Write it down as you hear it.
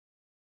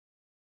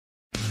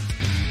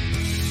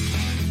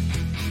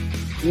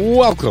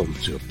Welcome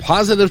to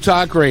Positive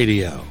Talk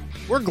Radio.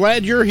 We're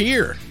glad you're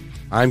here.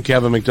 I'm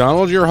Kevin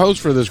McDonald, your host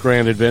for this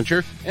grand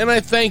adventure, and I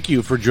thank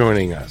you for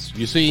joining us.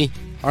 You see,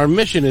 our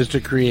mission is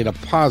to create a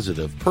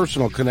positive,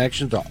 personal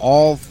connection to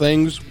all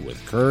things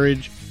with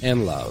courage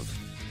and love.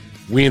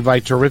 We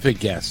invite terrific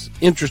guests,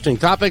 interesting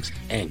topics,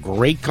 and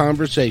great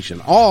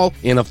conversation, all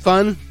in a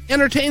fun,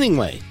 entertaining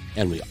way.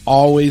 And we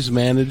always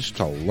manage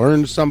to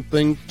learn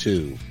something,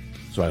 too.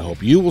 So I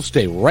hope you will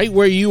stay right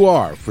where you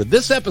are for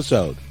this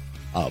episode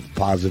of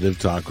Positive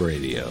Talk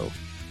Radio.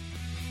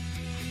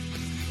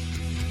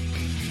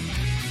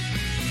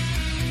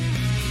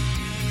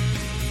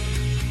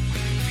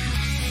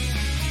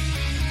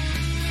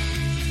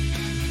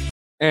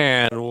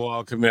 And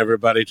welcome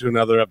everybody to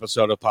another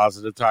episode of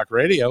Positive Talk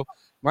Radio.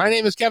 My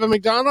name is Kevin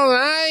McDonald, and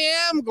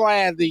I am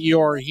glad that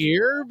you're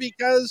here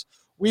because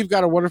we've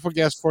got a wonderful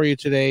guest for you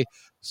today.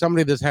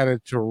 Somebody that's had a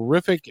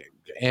terrific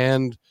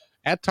and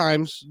at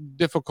times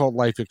difficult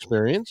life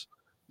experience.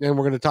 And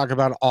we're going to talk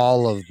about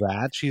all of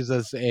that. She's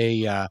a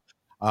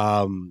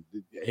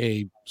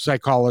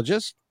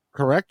psychologist,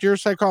 correct? You're a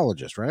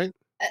psychologist, right?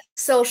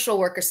 Social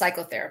worker,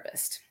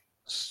 psychotherapist.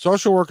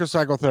 Social worker,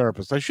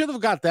 psychotherapist. I should have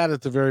got that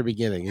at the very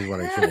beginning is what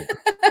I should have.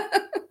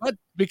 But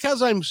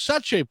because I'm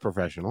such a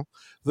professional,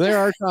 there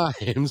are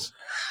times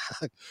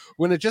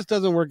when it just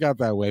doesn't work out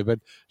that way. But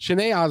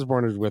Shanae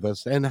Osborne is with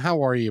us. And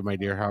how are you, my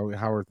dear?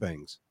 How are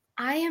things?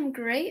 I am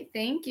great.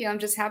 Thank you. I'm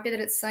just happy that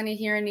it's sunny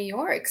here in New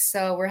York.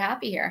 So we're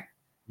happy here.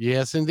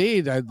 Yes,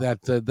 indeed.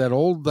 That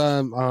old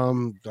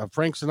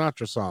Frank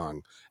Sinatra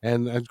song,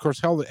 and of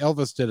course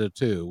Elvis did it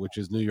too, which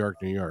is New York,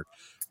 New York,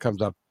 comes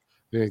up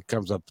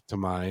to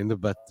mind.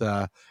 But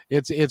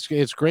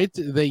it's great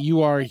that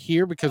you are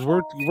here because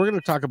we're going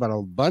to talk about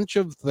a bunch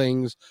of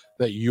things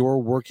that you're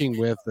working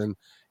with and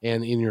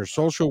in your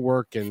social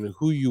work and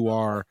who you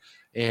are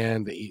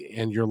and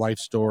your life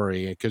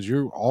story, because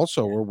you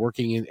also are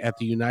working at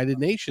the United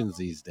Nations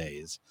these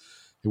days,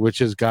 which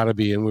has got to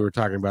be, and we were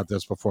talking about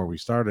this before we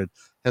started,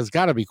 has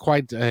got to be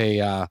quite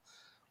a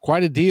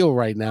deal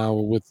right now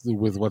with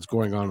what's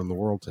going on in the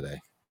world today.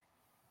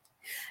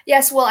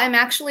 Yes, well, I'm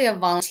actually a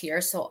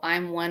volunteer, so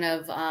I'm one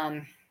of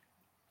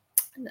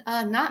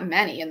not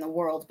many in the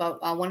world,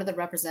 but one of the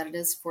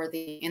representatives for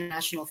the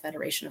International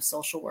Federation of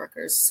Social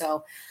Workers.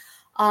 So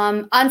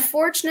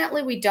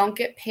unfortunately, we don't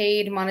get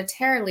paid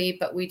monetarily,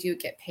 but we do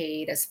get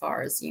paid as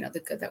far as,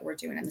 the good that we're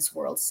doing in this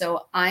world.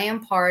 So I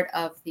am part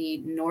of the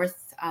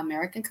North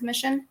American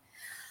Commission,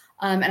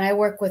 and I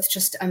work with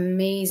just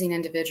amazing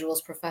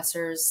individuals,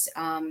 professors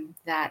and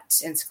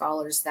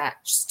scholars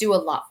that just do a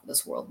lot for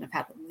this world and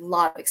have had a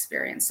lot of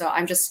experience. So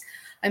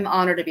I'm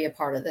honored to be a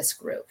part of this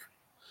group.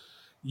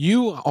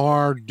 You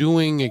are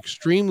doing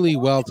extremely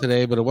well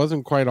today, but it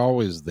wasn't quite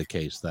always the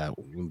case that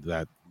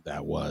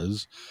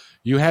was.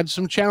 You had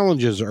some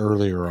challenges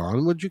earlier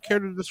on. Would you care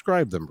to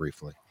describe them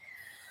briefly?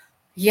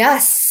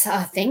 Yes.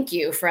 Thank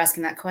you for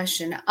asking that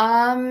question.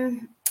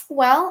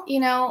 Well,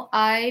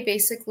 I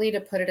basically, to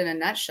put it in a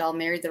nutshell,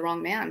 married the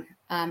wrong man.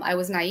 I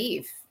was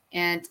naive.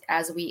 And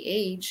as we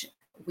age,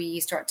 we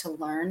start to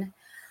learn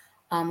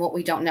what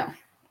we don't know.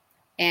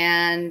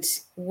 And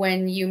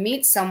when you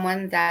meet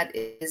someone that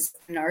is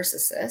a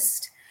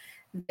narcissist,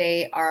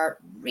 they are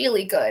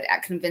really good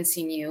at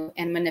convincing you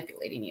and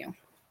manipulating you.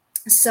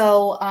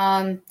 So,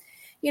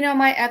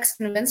 my ex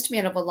convinced me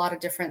of a lot of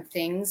different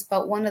things,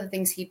 but one of the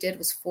things he did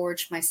was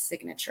forge my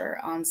signature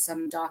on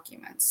some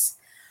documents.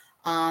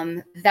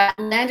 That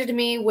landed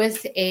me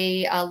with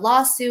a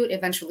lawsuit,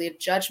 eventually a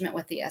judgment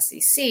with the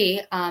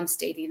SEC,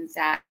 stating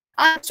that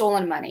I'd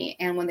stolen money.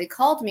 And when they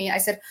called me, I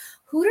said,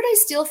 who did I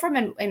steal from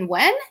and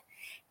when?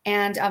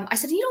 And I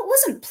said,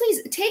 listen,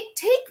 please take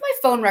my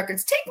phone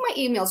records, take my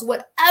emails,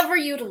 whatever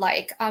you'd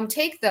like,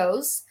 take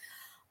those.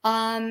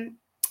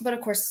 But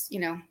of course,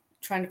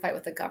 trying to fight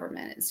with the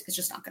government is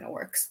just not going to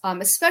work,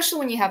 especially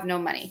when you have no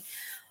money.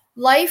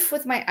 Life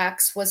with my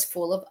ex was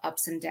full of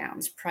ups and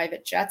downs,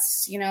 private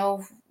jets, a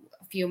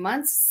few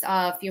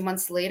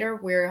months later,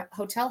 we're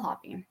hotel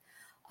hopping.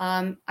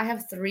 I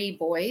have 3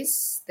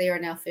 boys. They are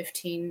now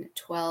 15,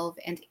 12,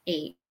 and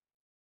 8.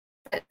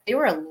 But they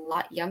were a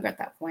lot younger at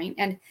that point,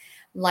 and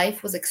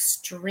life was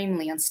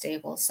extremely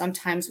unstable,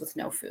 sometimes with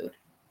no food.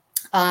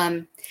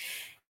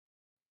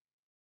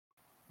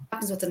 What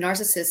happens with the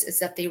narcissist is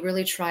that they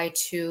really try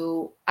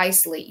to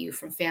isolate you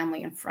from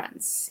family and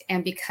friends.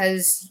 And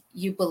because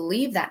you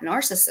believe that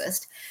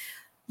narcissist,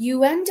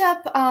 you end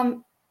up,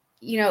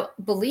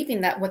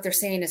 believing that what they're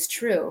saying is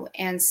true.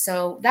 And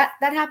so that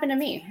happened to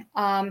me,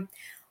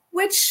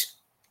 which,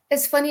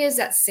 as funny as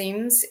that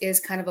seems, is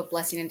kind of a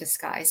blessing in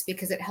disguise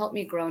because it helped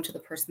me grow into the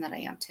person that I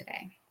am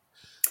today.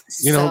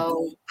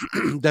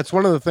 That's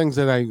one of the things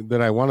that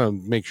I want to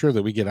make sure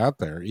that we get out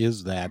there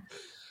is that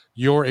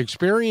your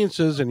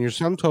experiences and your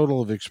sum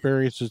total of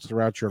experiences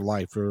throughout your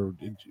life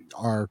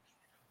are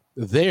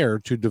there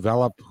to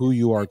develop who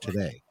you are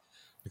today.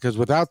 Because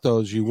without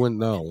those, you wouldn't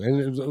know.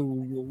 And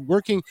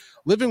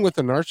living with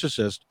a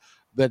narcissist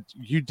that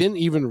you didn't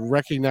even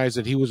recognize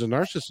that he was a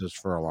narcissist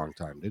for a long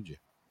time, did you?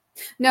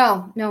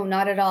 No,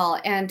 not at all.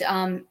 And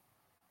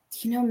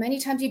many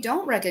times you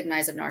don't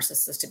recognize a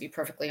narcissist, to be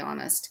perfectly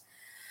honest.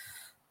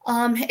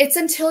 It's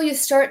until you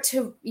start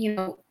to,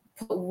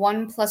 put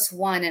 1 +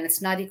 1 and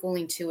it's not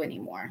equaling 2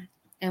 anymore.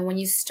 And when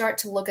you start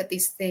to look at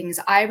these things,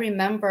 I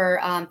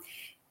remember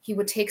he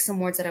would take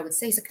some words that I would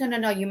say. He's like, no, no,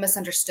 no, you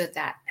misunderstood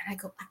that. And I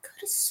go, I could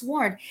have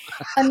sworn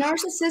a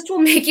narcissist will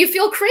make you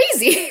feel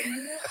crazy.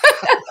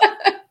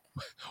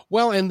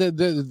 Well, and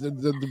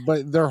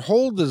but their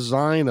whole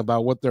design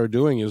about what they're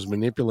doing is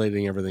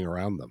manipulating everything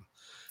around them.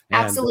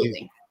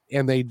 Absolutely.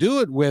 And they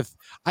do it with,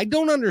 I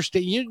don't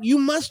understand. You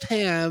must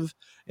have,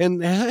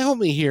 and help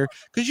me here,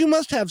 because you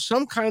must have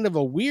some kind of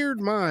a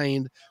weird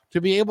mind to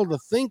be able to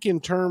think in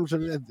terms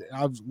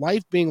of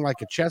life being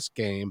like a chess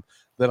game,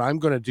 that I'm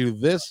going to do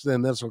this,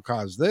 then this will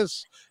cause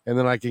this, and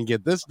then I can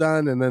get this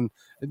done. And then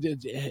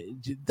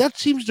that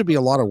seems to be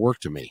a lot of work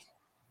to me.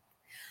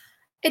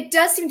 It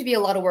does seem to be a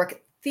lot of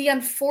work. The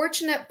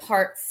unfortunate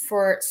part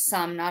for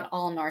some, not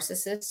all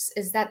narcissists,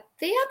 is that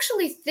they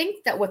actually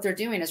think that what they're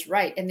doing is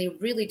right, and they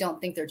really don't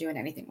think they're doing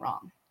anything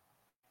wrong.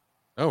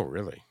 Oh,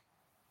 really?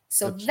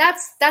 So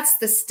that's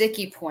the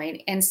sticky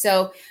point. And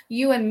so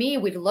you and me,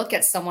 we'd look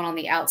at someone on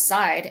the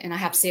outside, and I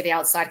have to say the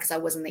outside because I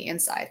was on the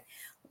inside.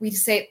 We'd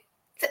say,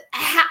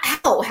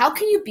 how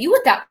can you be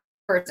with that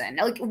person?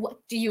 Like,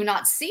 do you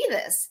not see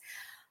this?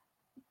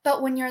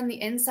 But when you're on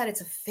the inside,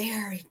 it's a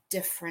very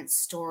different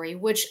story,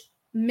 which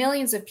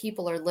millions of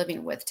people are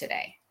living with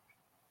today.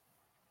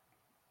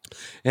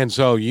 And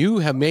so you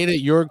have made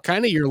it your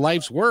kind of your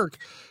life's work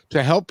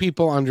to help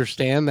people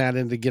understand that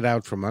and to get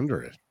out from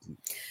under it.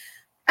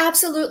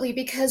 Absolutely,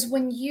 because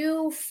when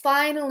you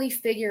finally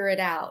figure it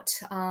out,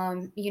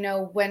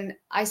 when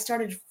I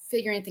started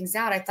figuring things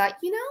out, I thought,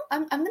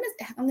 I'm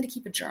gonna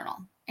keep a journal,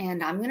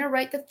 and I'm gonna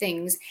write the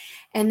things,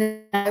 and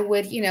then I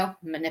would,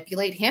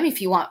 manipulate him,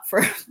 if you want,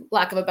 for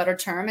lack of a better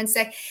term, and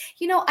say,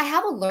 I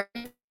have a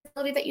learning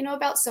ability that you know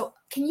about, so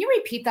can you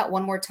repeat that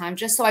one more time,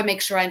 just so I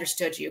make sure I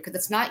understood you, because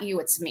it's not you,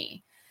 it's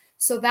me.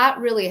 So that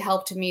really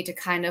helped me to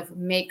kind of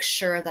make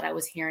sure that I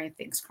was hearing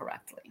things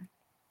correctly.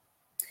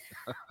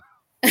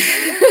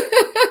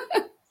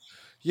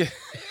 Yeah,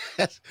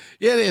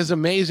 it is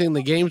amazing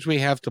the games we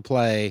have to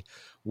play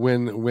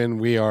when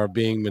we are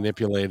being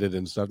manipulated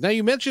and stuff. Now,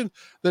 you mentioned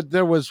that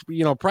there was,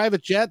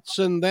 private jets,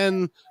 and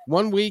then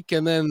 1 week,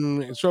 and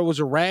then so it was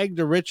a rag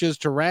to riches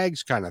to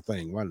rags kind of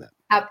thing, wasn't it?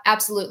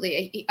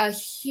 Absolutely. A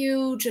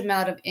huge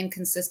amount of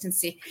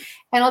inconsistency.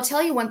 And I'll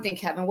tell you one thing,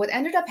 Kevin, what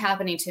ended up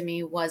happening to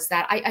me was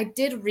that I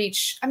did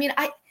reach,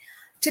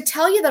 to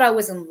tell you that I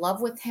was in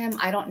love with him,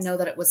 I don't know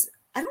that I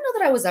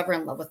was ever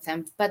in love with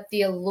him, but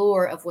the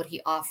allure of what he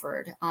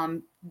offered,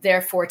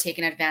 therefore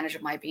taking advantage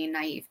of my being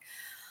naive.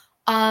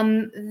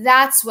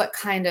 That's what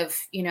kind of,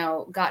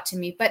 got to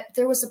me. But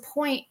there was a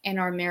point in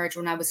our marriage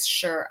when I was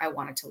sure I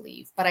wanted to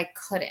leave, but I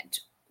couldn't.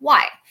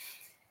 Why?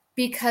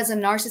 Because a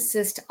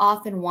narcissist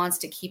often wants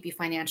to keep you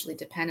financially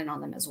dependent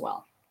on them as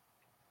well.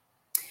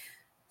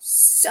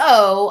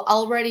 So,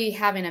 already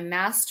having a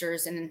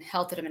master's in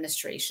health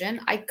administration,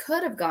 I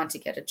could have gone to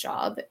get a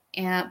job,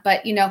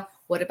 but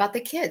what about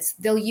the kids?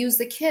 They'll use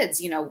the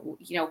kids.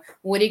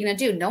 What are you going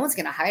to do? No one's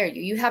going to hire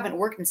you. You haven't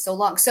worked in so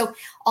long. So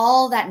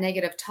all that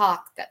negative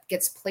talk that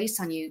gets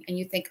placed on you, and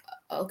you think,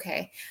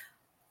 okay.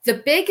 The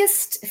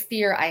biggest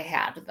fear I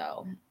had,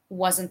 though,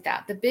 wasn't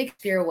that. The big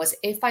fear was,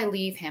 if I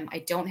leave him, I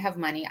don't have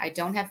money, I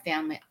don't have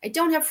family, I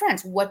don't have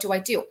friends. What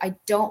do? I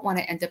don't want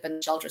to end up in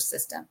the shelter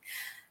system.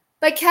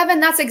 But Kevin,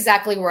 that's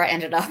exactly where I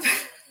ended up.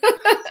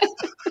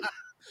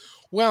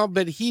 Well,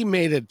 but he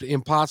made it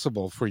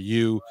impossible for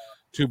you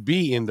to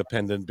be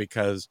independent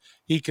because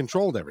he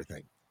controlled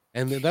everything.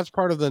 And that's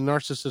part of the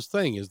narcissist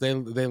thing, is they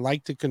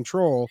like to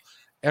control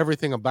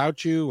everything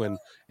about you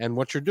and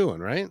what you're doing,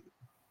 right?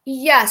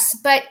 Yes,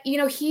 but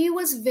he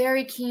was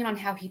very keen on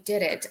how he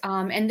did it.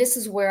 And this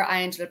is where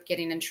I ended up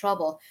getting in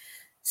trouble.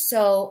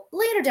 So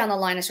later down the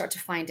line, I start to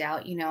find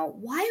out,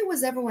 why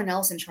was everyone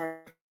else in charge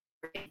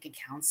of bank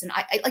accounts? And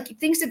I like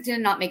things that did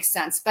not make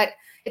sense. But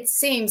it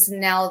seems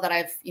now that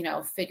I've,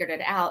 figured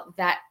it out,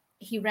 that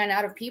he ran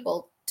out of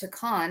people to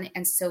con.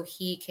 And so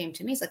he came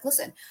to me. He's like,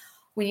 listen,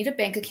 we need a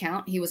bank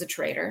account. He was a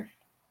trader,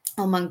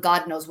 among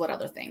God knows what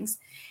other things.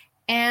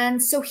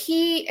 And so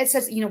it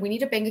says, we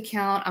need a bank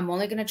account. I'm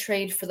only going to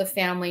trade for the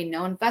family,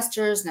 no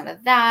investors, none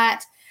of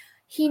that.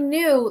 He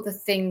knew the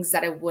things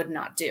that I would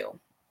not do.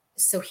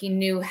 So he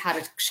knew how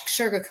to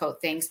sugarcoat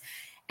things.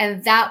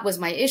 And that was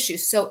my issue.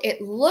 So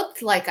it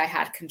looked like I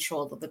had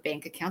control of the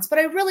bank accounts, but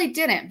I really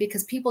didn't,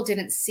 because people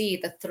didn't see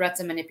the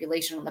threats and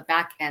manipulation on the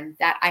back end,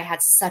 that I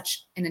had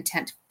such an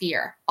intent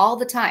fear all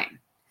the time.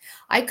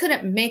 I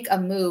couldn't make a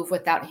move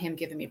without him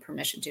giving me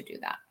permission to do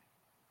that.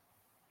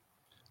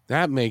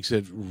 That makes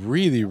it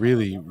really,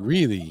 really,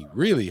 really,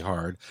 really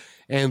hard.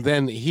 And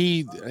then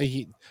he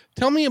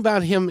tell me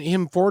about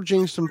him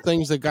forging some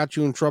things that got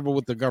you in trouble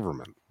with the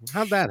government.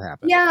 How'd that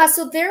happen? Yeah,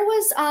 so there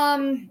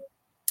was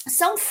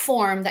some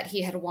form that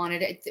he had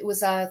wanted. It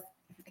was I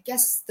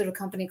guess through a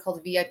company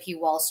called VIP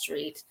Wall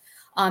Street.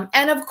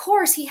 And of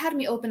course, he had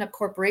me open up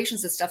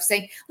corporations and stuff,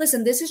 saying,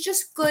 listen, this is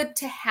just good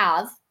to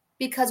have,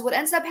 because what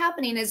ends up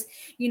happening is,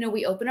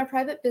 we open a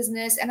private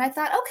business, and I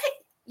thought, okay,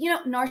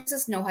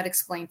 narcissists know how to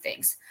explain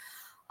things.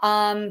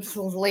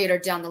 Later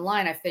down the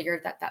line, I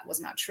figured that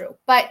was not true.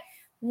 But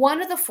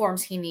one of the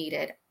forms he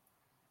needed,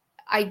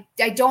 I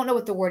don't know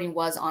what the wording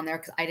was on there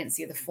because I didn't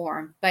see the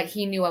form, but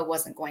he knew I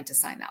wasn't going to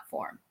sign that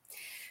form.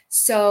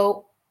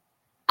 So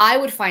I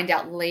would find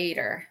out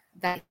later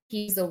that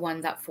he's the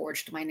one that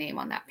forged my name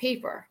on that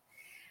paper.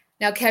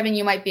 Now, Kevin,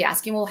 you might be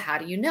asking, well, how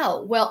do you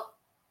know? Well,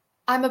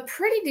 I'm a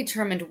pretty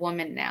determined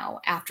woman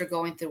now after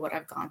going through what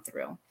I've gone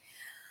through.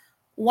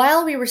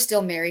 While we were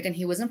still married and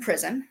he was in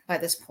prison by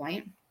this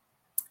point,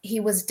 he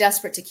was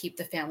desperate to keep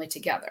the family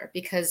together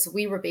because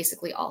we were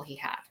basically all he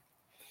had.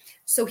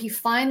 So he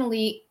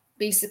finally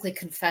basically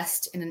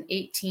confessed in an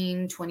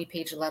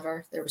 20-page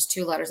letter. There was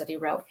 2 letters that he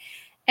wrote.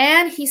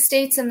 And he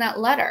states in that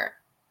letter,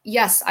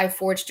 yes, I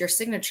forged your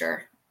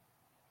signature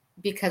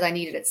because I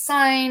needed it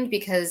signed,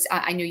 because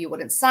I knew you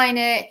wouldn't sign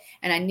it,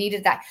 and I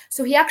needed that.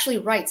 So he actually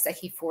writes that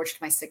he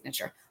forged my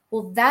signature.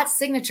 Well, that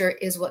signature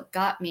is what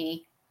got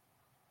me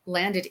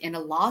landed in a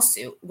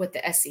lawsuit with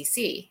the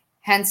SEC,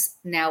 hence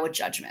now a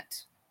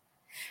judgment.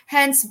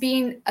 Hence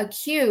being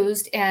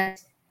accused, and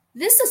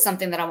this is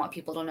something that I want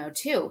people to know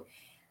too.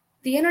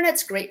 The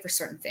internet's great for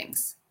certain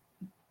things,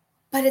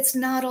 but it's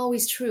not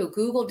always true.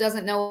 Google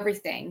doesn't know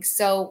everything.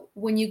 So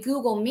when you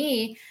Google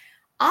me,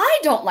 I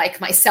don't like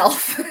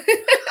myself.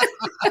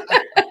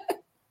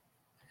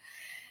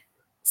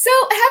 So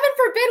heaven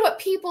forbid what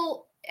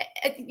people,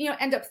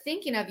 end up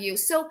thinking of you.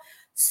 So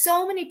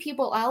many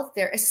people out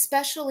there,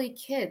 especially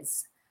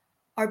kids,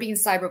 are being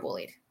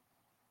cyberbullied.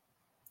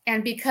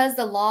 And because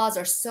the laws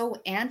are so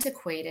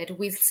antiquated,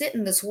 we sit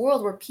in this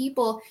world where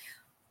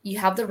you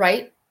have the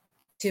right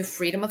to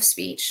freedom of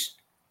speech.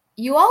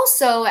 You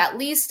also, at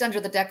least under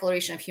the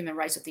Declaration of Human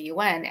Rights with the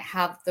UN,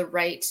 have the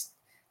right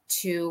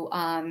to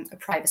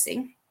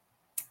privacy.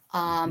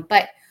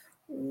 But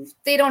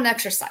they don't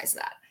exercise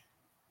that.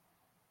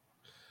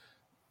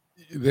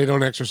 They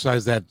don't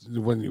exercise that.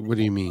 What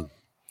do you mean?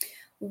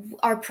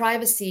 Our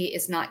privacy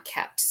is not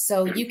kept.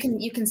 So you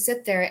can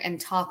sit there and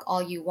talk all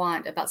you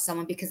want about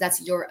someone because that's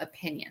your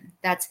opinion.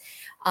 That's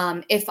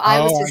if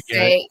I was to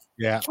say,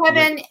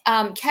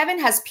 Kevin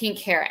has pink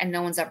hair and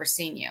no one's ever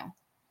seen you.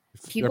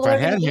 If I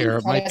had hair,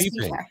 it might be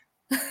pink.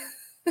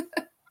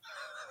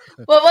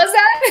 What was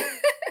that?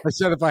 I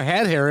said if I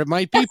had hair, it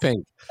might be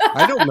pink.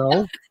 I don't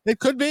know. It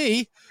could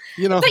be.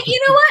 But you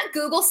know what?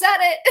 Google said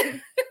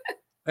it.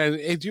 And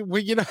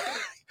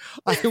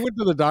I went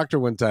to the doctor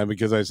one time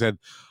because I said,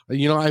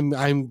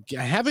 I'm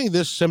having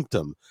this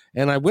symptom,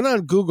 and I went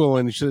on Google,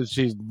 and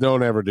she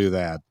don't ever do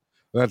that.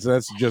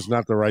 That's just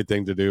not the right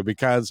thing to do,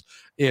 because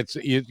it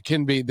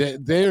can be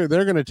they're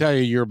going to tell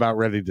you you're about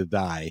ready to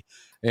die,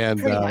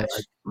 and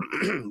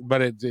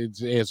but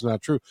it's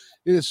not true.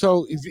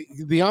 So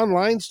the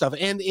online stuff,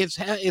 and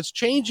it's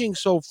changing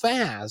so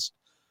fast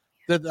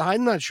that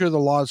I'm not sure the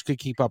laws could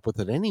keep up with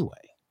it anyway.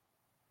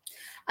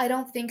 I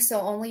don't think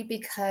so, only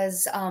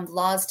because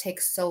laws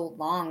take so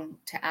long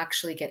to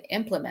actually get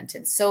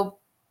implemented. So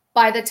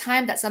by the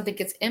time that something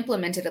gets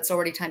implemented, it's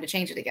already time to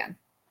change it again.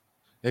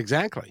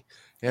 Exactly.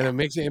 And it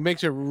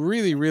makes it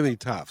really, really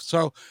tough.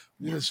 So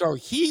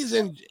he's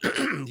in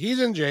he's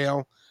in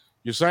jail.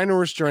 You sign a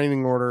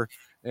restraining order,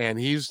 and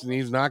he's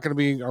not going to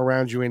be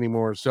around you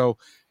anymore. So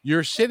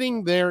you're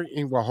sitting there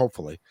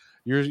hopefully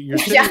you're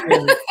sitting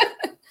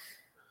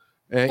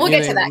there. We'll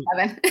get to that,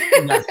 Kevin.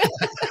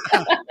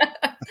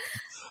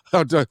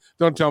 Oh,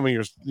 don't tell me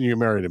you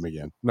married him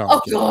again. No.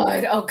 Oh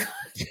God.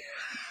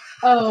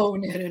 Oh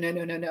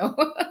no.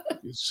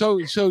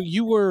 So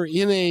you were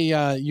in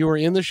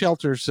the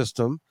shelter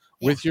system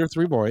with your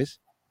 3 boys.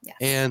 Yes.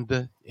 And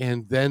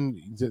then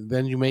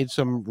you made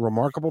some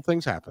remarkable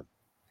things happen.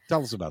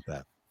 Tell us about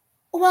that.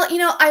 Well,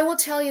 I will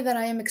tell you that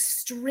I am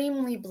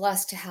extremely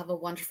blessed to have a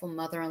wonderful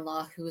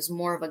mother-in-law who is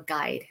more of a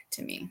guide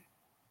to me.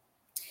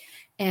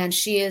 And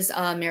she is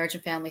a marriage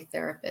and family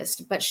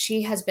therapist, but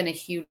she has been a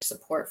huge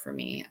support for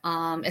me,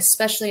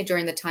 especially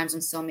during the times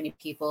when so many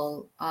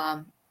people,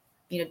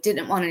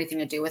 didn't want anything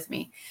to do with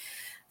me.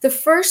 The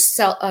first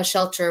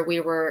shelter,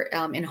 we were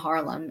in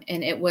Harlem,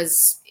 and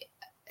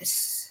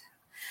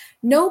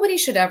nobody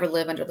should ever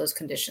live under those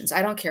conditions.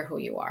 I don't care who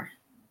you are.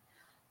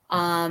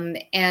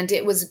 And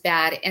it was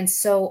bad. And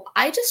so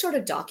I just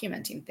started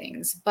documenting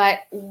things, but,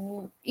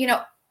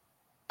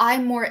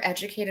 I'm more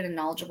educated and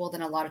knowledgeable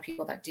than a lot of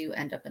people that do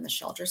end up in the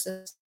shelter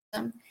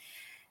system.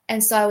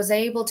 And so I was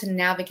able to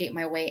navigate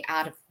my way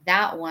out of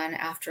that one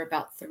after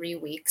about 3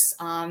 weeks,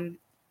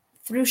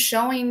 through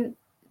showing,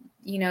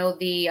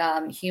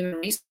 the human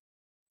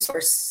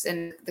resource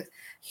and the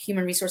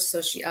human resource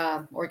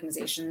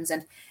organizations,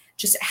 and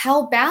just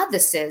how bad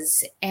this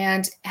is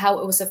and how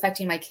it was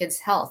affecting my kids'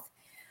 health.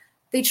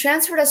 They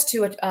transferred us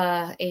to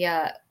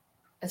a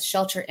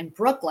shelter in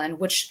Brooklyn,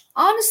 which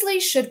honestly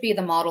should be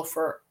the model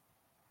for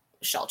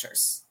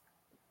shelters.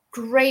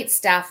 Great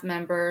staff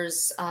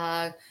members,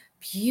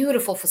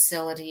 beautiful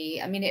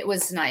facility. I mean, it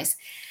was nice.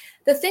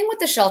 The thing with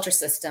the shelter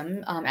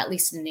system, at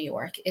least in New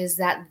York, is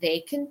that they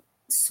can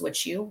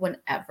switch you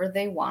whenever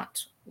they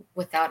want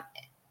without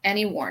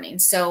any warning.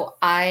 So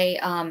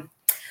I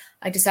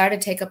decided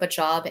to take up a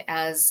job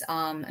as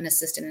an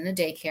assistant in a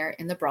daycare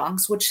in the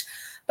Bronx, which,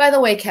 by the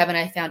way, Kevin,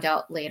 I found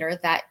out later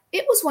that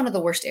it was one of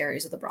the worst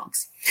areas of the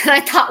Bronx. And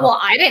I thought, well,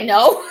 I didn't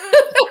know.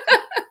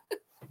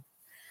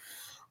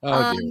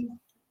 Oh dear.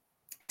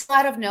 So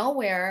out of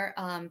nowhere,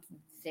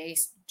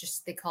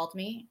 they called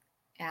me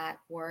at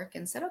work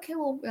and said, okay,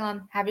 well,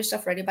 have your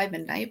stuff ready by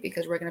midnight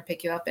because we're going to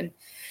pick you up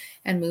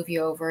and move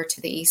you over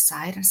to the east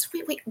side. And I said,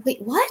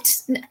 wait,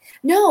 what?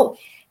 No.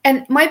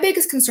 And my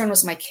biggest concern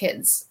was my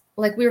kids.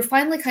 Like, we were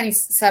finally kind of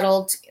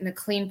settled in a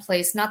clean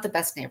place, not the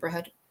best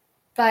neighborhood,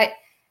 but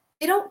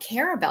they don't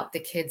care about the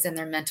kids and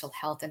their mental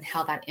health and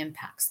how that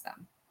impacts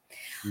them.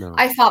 No.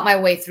 I fought my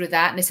way through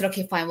that and they said,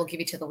 okay, fine, we'll give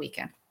you till the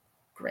weekend.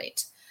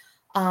 Great.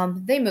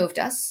 They moved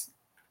us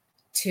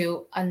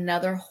to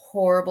another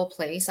horrible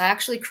place. I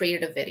actually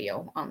created a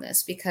video on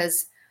this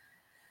because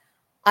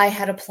I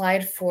had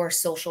applied for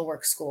social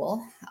work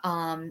school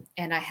and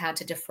I had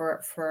to defer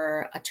it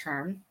for a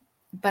term.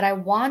 But I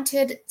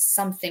wanted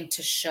something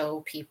to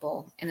show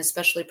people, and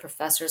especially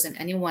professors and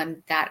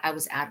anyone that I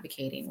was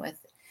advocating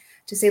with,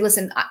 to say,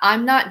 listen,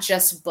 I'm not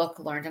just book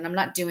learned and I'm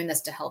not doing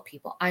this to help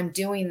people. I'm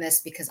doing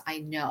this because I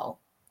know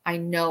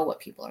what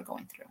people are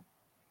going through.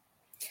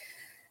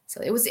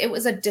 So it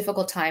was a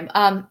difficult time.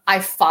 I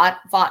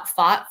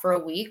fought for a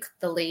week.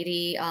 The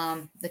lady,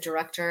 the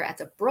director at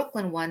the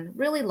Brooklyn one,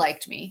 really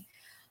liked me.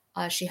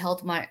 She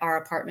held our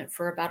apartment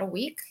for about a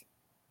week.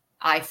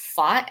 I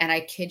fought, and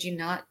I kid you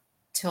not,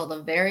 till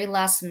the very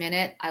last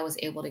minute, I was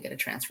able to get a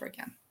transfer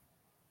again.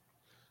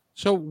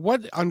 So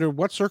under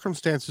what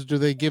circumstances do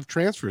they give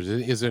transfers?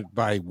 Is it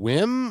by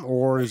whim,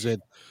 or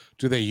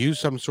do they use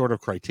some sort of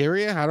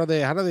criteria? How do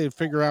they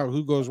figure out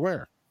who goes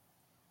where?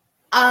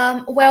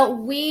 Well,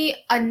 we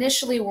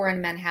initially were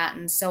in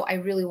Manhattan, so I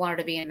really wanted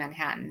to be in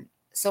Manhattan.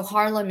 So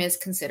Harlem is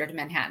considered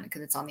Manhattan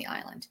because it's on the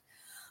island.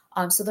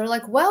 So they're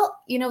like, well,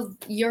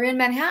 you're in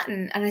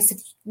Manhattan. And I said,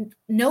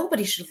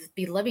 nobody should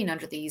be living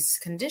under these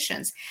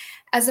conditions.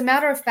 As a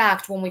matter of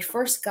fact, when we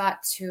first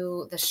got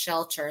to the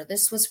shelter,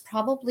 this was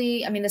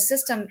probably, the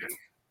system,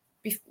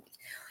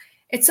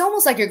 it's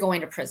almost like you're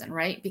going to prison,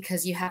 right?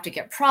 Because you have to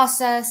get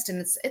processed,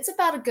 and it's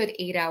about a good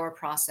 8-hour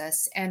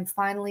process. And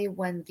finally,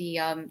 when the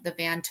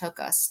van took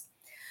us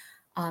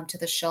to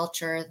the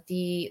shelter,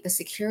 the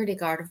security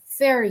guard, a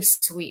very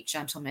sweet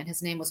gentleman,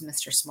 his name was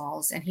Mr.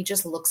 Smalls, and he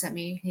just looks at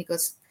me. He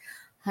goes,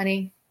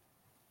 honey,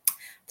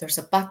 there's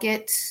a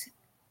bucket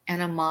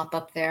and a mop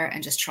up there,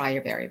 and just try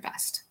your very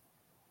best.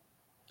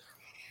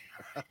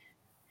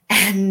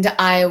 And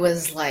I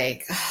was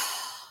like,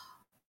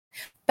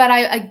 but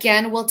I,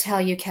 again, will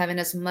tell you, Kevin,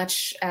 as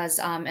much as,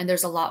 and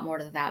there's a lot more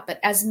to that, but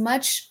as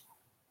much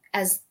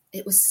as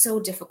it was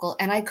so difficult,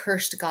 and I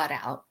cursed God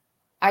out.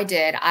 I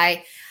did.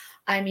 I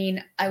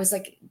was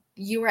like,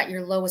 you were at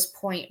your lowest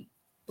point.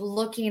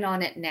 Looking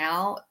on it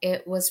now,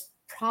 it was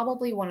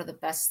probably one of the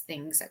best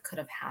things that could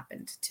have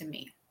happened to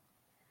me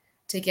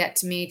to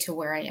get me to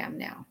where I am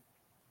now.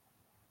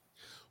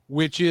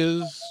 Which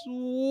is,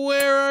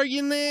 where are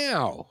you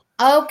now?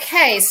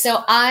 Okay,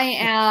 so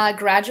I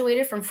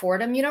graduated from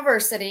Fordham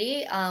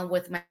University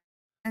with my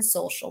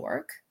social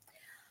work.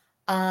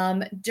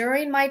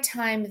 During my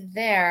time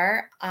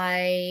there,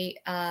 I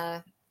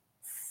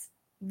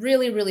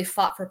really, really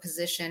fought for a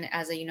position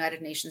as a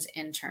United Nations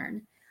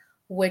intern,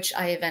 which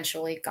I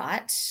eventually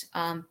got.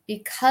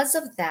 Because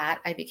of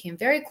that, I became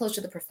very close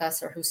to the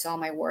professor who saw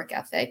my work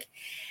ethic.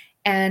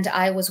 And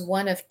I was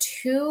one of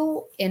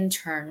two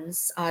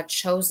interns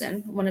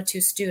one of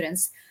two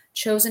students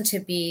chosen to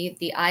be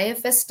the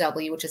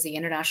IFSW, which is the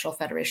International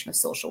Federation of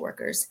Social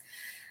Workers,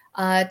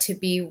 to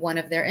be one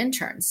of their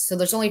interns. So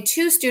there's only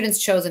two students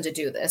chosen to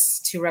do this,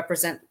 to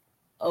represent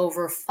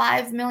over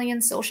 5 million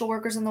social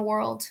workers in the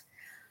world.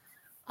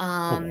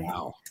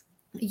 Wow.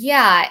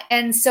 Yeah.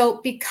 And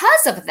so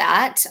because of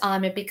that,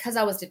 and because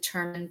I was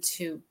determined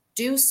to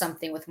do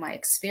something with my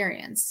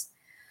experience,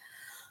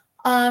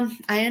 I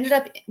ended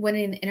up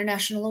winning an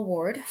international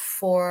award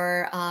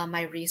for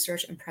my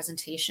research and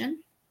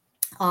presentation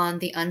on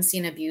the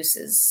unseen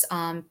abuses,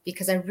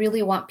 because I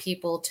really want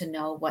people to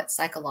know what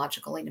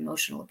psychological and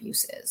emotional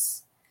abuse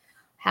is,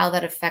 how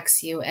that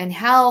affects you, and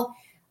how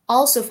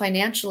also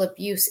financial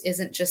abuse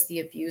isn't just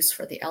the abuse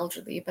for the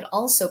elderly, but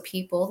also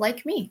people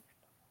like me.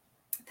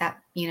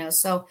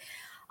 So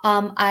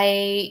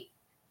I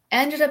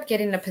ended up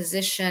getting a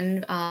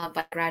position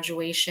by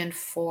graduation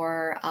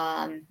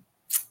to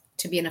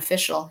be an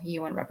official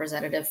UN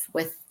representative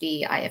with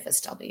the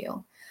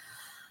IFSW.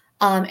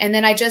 And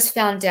then I just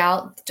found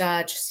out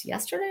just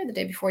yesterday, the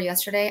day before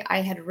yesterday,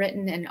 I had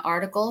written an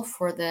article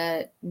for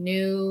the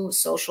New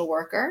Social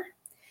Worker,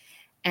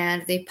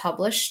 and they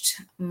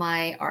published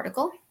my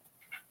article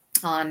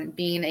on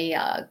being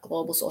a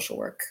global social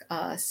work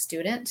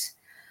student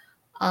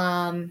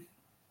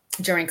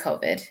during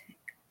COVID.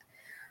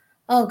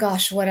 Oh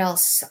gosh, what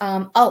else?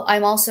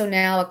 I'm also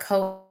now a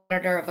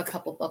co-editor of a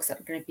couple books that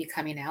are going to be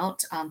coming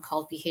out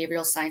called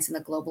Behavioral Science in the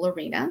Global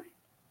Arena.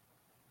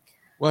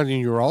 Well,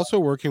 and you're also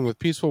working with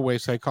Peaceful Way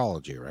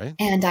Psychology, right?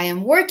 And I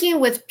am working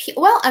with,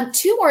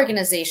 two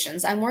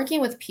organizations. I'm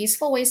working with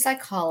Peaceful Way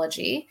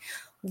Psychology,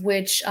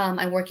 which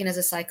I'm working as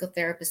a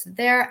psychotherapist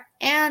there.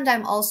 And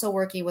I'm also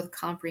working with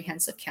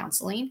comprehensive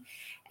counseling.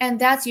 And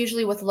that's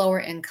usually with lower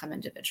income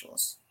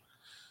individuals.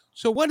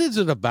 So, what is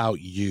it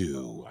about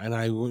you? And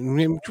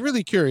I'm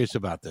really curious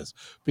about this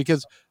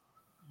because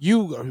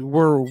you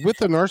were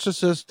with a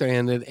narcissist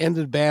and it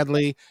ended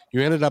badly.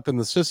 You ended up in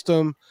the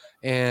system,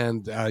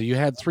 and you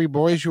had 3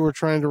 boys you were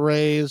trying to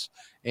raise,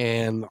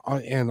 and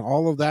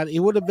all of that. It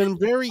would have been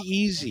very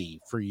easy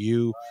for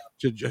you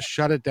to just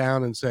shut it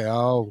down and say,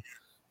 "Oh,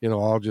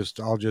 I'll just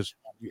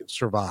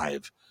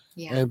survive."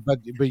 Yeah. And but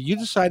you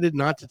decided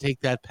not to take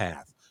that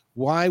path.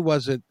 Why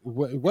was it?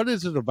 What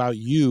is it about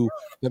you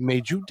that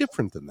made you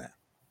different than that?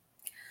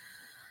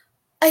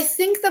 I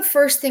think the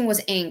first thing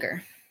was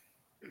anger.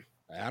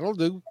 That'll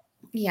do.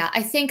 Yeah,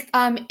 I think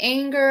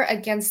anger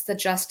against the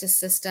justice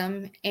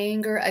system,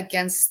 anger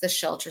against the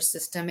shelter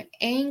system,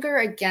 anger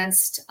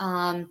against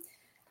my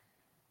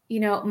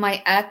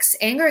ex,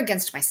 anger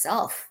against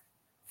myself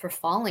for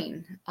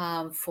falling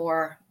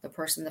for the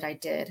person that I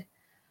did,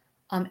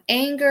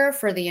 anger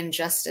for the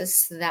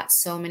injustice that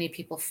so many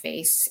people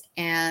face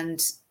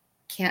and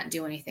can't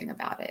do anything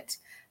about it.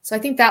 So I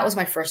think that was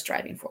my first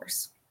driving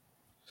force.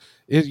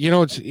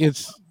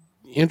 It's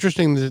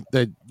interesting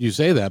that you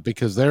say that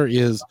because there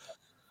is,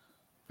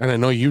 and I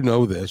know you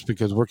know this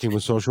because working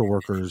with social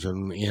workers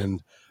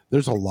and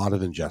there's a lot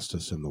of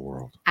injustice in the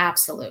world.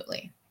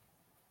 Absolutely.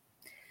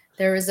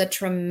 There is a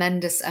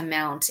tremendous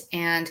amount.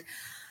 And,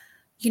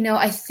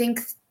 I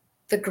think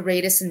the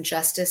greatest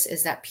injustice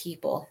is that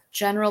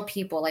general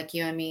people like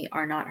you and me,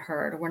 are not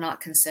heard. We're not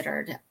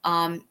considered.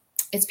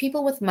 It's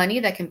people with money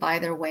that can buy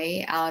their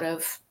way out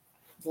of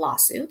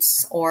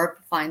lawsuits or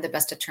find the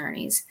best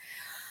attorneys.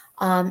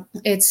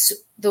 It's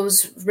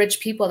those rich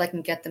people that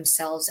can get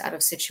themselves out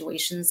of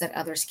situations that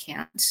others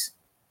can't.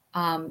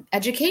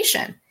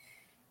 Education.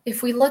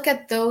 If we look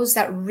at those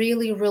that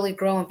really, really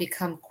grow and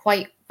become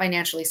quite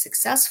financially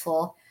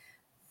successful,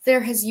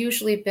 there has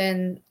usually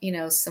been,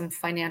 some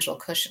financial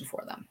cushion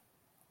for them.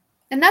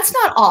 And that's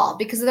not all,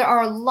 because there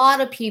are a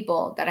lot of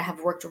people that have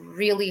worked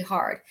really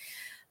hard.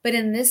 But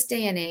in this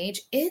day and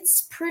age,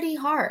 it's pretty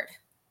hard.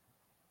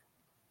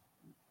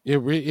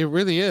 It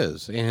really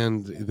is.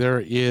 And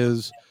there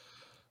is,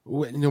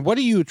 what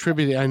do you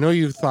attribute? I know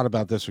you've thought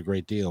about this a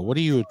great deal. What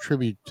do you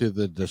attribute to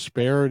the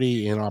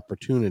disparity in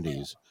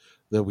opportunities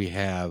that we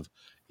have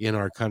in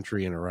our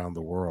country and around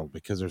the world?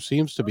 Because there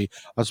seems to be,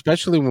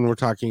 especially when we're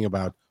talking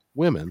about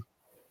women,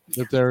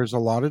 that there's a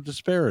lot of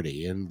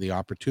disparity in the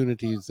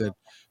opportunities that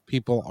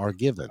people are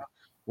given.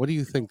 What do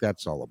you think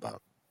that's all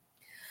about?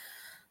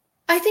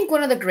 I think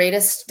one of the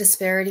greatest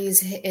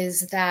disparities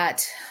is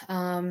that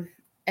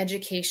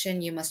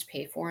education you must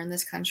pay for in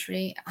this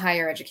country,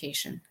 higher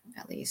education,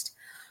 at least.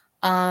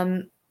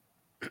 Healthcare.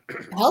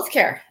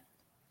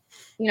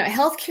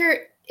 Healthcare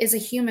is a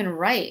human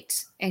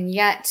right, and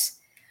yet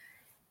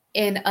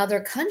in other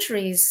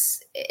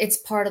countries, it's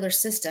part of their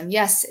system.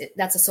 Yes,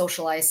 that's a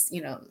socialized,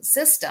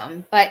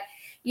 system, but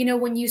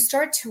when you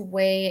start to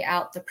weigh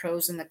out the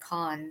pros and the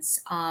cons,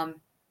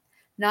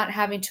 not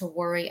having to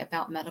worry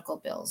about medical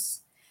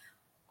bills,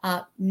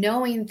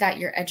 knowing that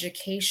your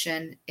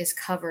education is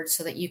covered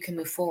so that you can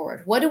move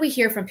forward. What do we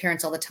hear from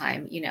parents all the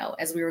time,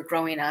 as we were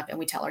growing up, and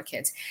we tell our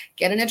kids,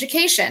 get an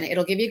education.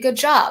 It'll give you a good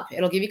job.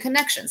 It'll give you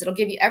connections. It'll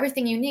give you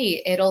everything you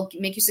need. It'll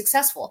make you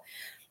successful.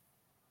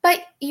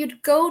 But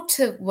you'd go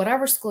to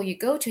whatever school you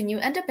go to and you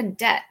end up in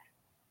debt.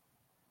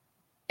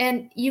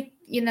 And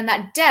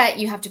that debt,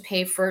 you have to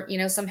pay for,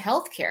 some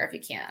health care if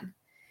you can.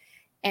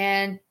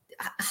 And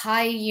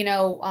high,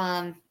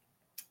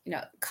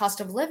 cost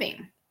of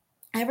living.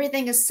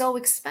 Everything is so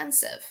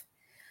expensive.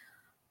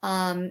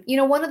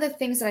 One of the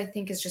things that I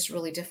think is just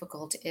really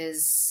difficult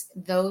is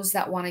those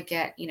that want to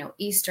get,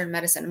 Eastern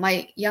medicine.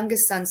 My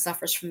youngest son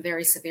suffers from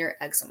very severe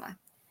eczema.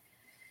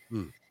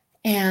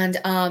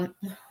 And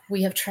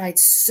we have tried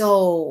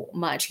so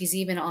much. He's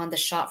even on the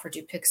shot for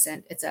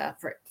Dupixent.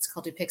 It's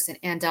called Dupixent.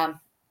 And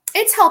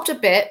it's helped a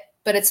bit,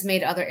 but it's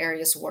made other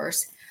areas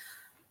worse.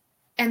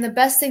 And the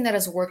best thing that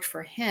has worked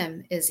for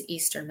him is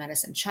Eastern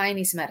medicine,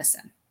 Chinese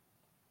medicine.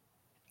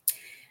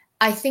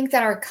 I think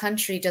that our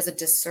country does a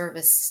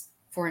disservice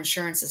for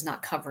insurances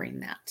not covering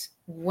that.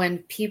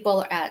 When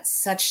people are at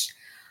such,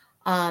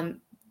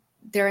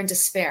 they're in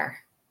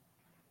despair.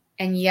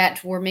 And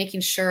yet we're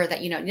making sure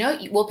that,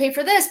 we'll pay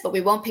for this, but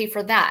we won't pay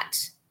for that.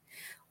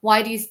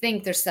 Why do you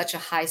think there's such a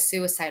high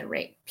suicide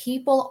rate?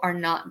 People are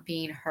not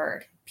being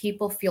heard.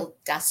 People feel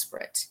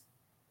desperate.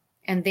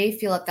 And they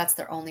feel that that's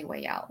their only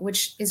way out,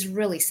 which is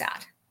really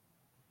sad.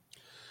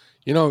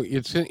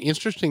 It's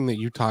interesting that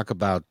you talk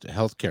about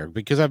healthcare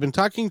because I've been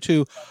talking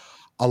to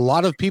a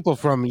lot of people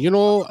from,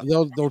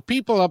 those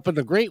people up in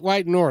the Great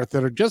White North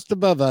that are just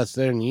above us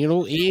there. And,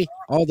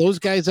 all those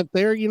guys up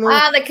there,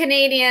 the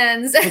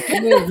Canadians.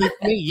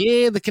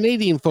 the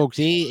Canadian folks.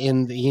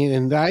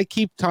 And I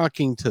keep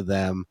talking to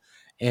them,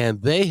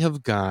 and they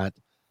have got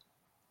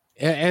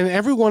And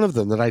every one of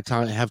them that have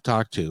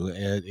talked to,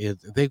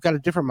 they've got a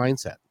different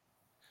mindset.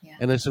 Yeah.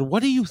 And I said,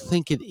 what do you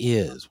think it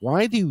is?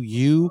 Why do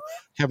you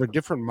have a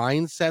different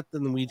mindset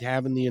than we'd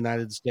have in the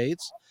United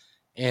States?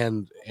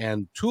 And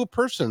to a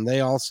person,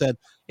 they all said,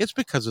 it's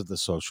because of the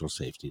social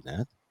safety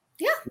net.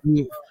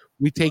 Yeah.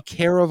 We take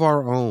care of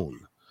our own.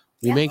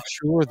 We Yeah. make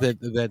sure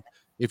that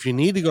if you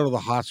need to go to the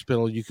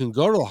hospital, you can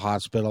go to the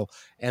hospital,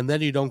 and then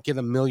you don't get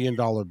 $1 million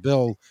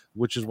bill,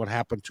 which is what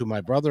happened to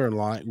my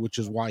brother-in-law, which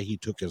is why he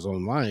took his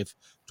own life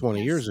 20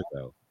 Yes. years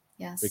ago,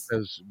 Yes.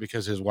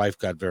 because his wife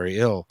got very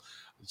ill.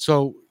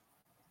 So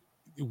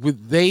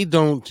they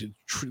don't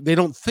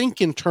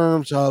think in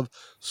terms of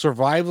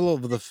survival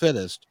of the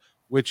fittest,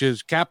 which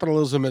is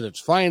capitalism at its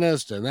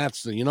finest, and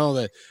that's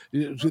that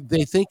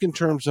they think in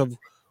terms of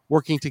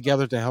working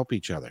together to help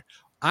each other.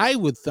 I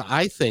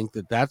think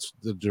that that's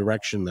the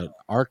direction that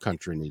our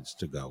country needs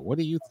to go. What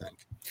do you think?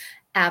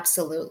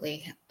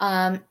 Absolutely.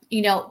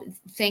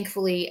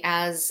 Thankfully,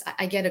 as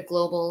I get a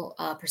global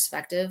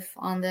perspective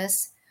on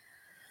this,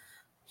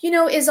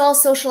 is all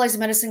socialized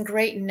medicine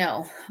great?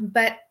 No.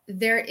 But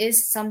there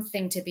is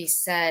something to be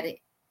said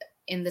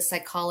in the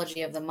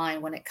psychology of the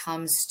mind when it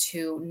comes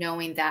to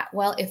knowing that,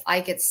 well, if I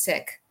get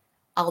sick,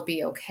 I'll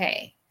be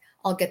okay.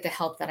 I'll get the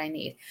help that I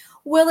need.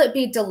 Will it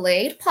be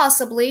delayed?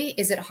 Possibly.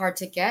 Is it hard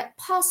to get?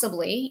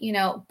 Possibly,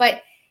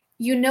 but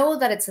you know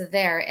that it's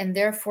there. And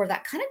therefore,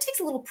 that kind of takes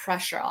a little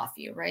pressure off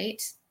you,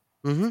 right?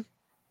 Mm-hmm.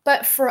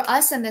 But for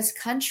us in this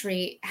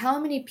country, how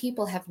many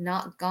people have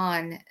not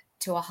gone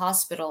to a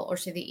hospital or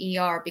to the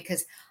ER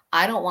because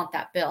I don't want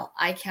that bill?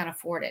 I can't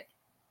afford it.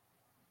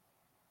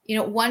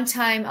 One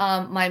time,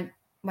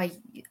 my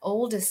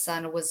oldest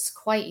son was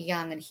quite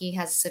young and he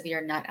has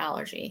severe nut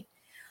allergy.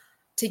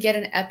 To get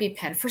an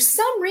EpiPen, for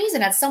some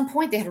reason, at some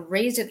point they had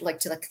raised it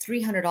to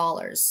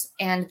 $300,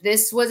 and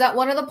this was at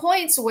one of the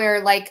points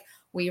where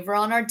we were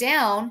on our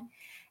down.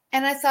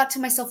 And I thought to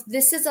myself,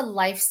 this is a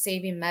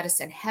life-saving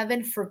medicine.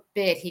 Heaven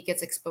forbid he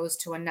gets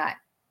exposed to a nut.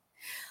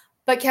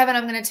 But Kevin,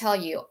 I'm going to tell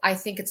you, I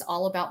think it's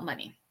all about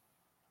money.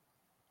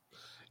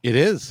 It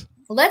is.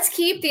 Let's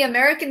keep the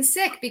Americans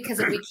sick,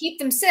 because if we keep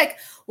them sick,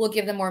 we'll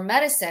give them more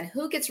medicine.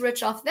 Who gets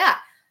rich off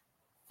that?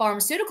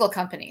 Pharmaceutical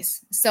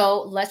companies.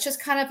 So let's just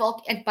kind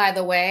of, and by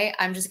the way,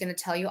 I'm just going to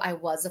tell you, I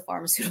was a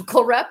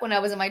pharmaceutical rep when I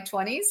was in my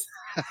 20s.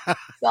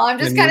 So I'm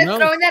just kind of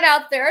throwing that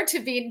out there to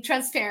be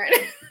transparent.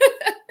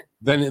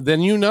 then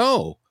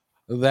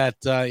that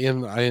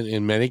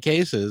in many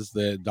cases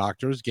the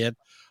doctors get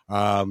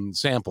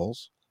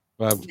samples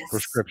of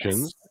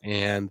prescriptions,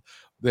 and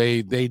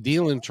they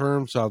deal in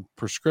terms of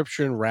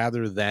prescription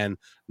rather than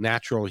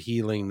natural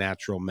healing,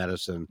 natural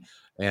medicine.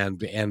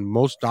 And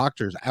most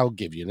doctors, I'll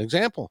give you an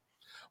example.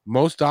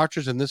 Most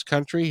doctors in this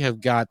country have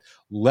got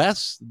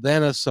less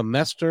than a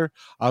semester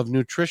of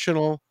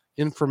nutritional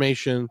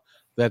information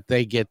that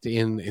they get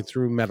in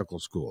through medical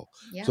school.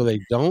 Yeah. So they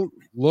don't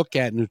look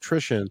at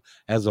nutrition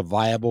as a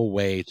viable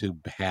way to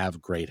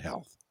have great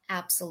health.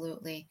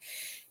 Absolutely.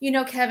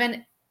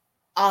 Kevin,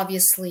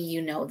 obviously,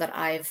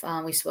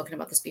 that we've spoken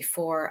about this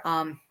before.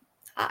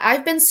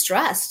 I've been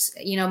stressed.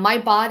 My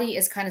body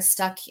is kind of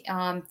stuck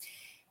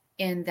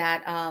in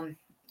that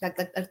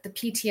the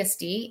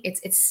PTSD.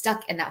 It's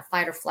stuck in that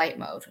fight or flight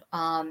mode.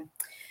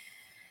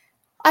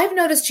 I've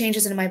noticed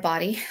changes in my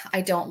body.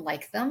 I don't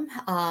like them.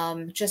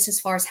 Just as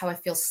far as how I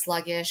feel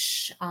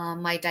sluggish,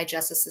 my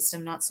digestive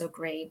system not so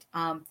great.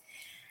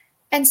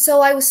 And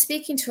so I was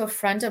speaking to a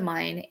friend of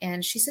mine,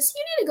 and she says,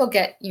 "You need to go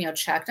get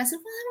checked." And I said,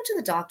 "Well, I went to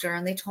the doctor,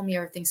 and they told me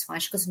everything's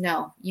fine." She goes,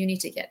 "No, you need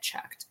to get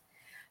checked."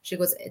 She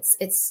goes,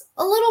 "It's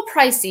a little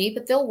pricey,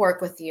 but they'll work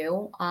with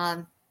you."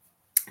 And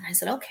I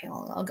said, "Okay,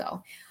 well, I'll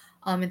go."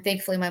 And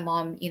thankfully, my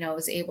mom,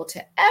 was able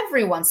to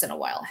every once in a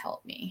while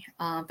help me.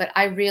 But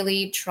I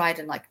really try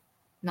to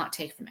not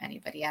take from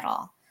anybody at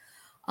all.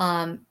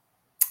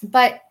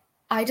 But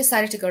I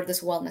decided to go to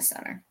this wellness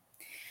center,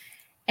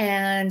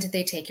 and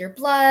they take your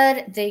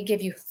blood. They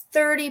give you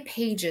 30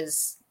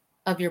 pages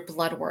of your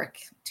blood work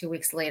 2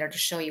 weeks later to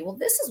show you, well,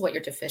 this is what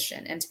you're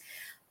deficient. And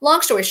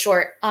long story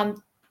short,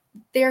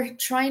 they're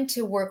trying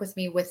to work with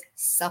me with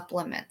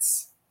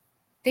supplements.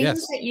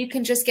 Things that you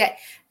can just get,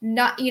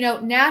 not,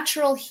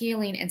 natural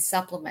healing and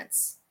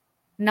supplements,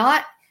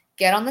 not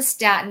get on the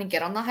statin and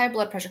get on the high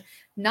blood pressure.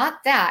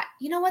 Not that.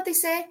 You know what they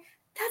say?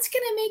 That's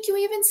going to make you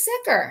even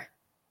sicker.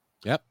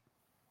 Yep.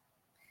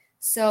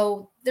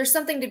 So there's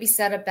something to be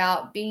said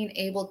about being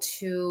able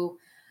to,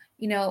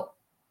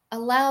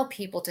 allow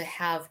people to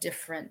have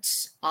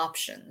different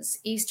options,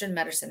 Eastern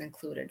medicine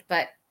included,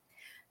 but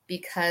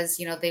because,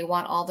 they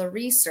want all the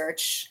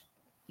research,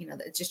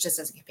 it just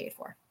doesn't get paid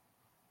for.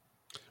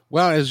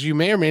 Well, as you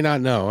may or may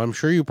not know, I'm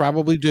sure you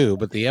probably do,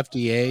 but the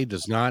FDA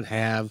does not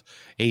have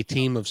a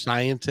team of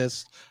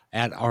scientists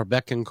at our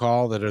beck and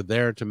call that are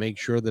there to make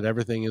sure that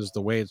everything is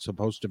the way it's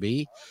supposed to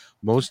be.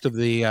 Most of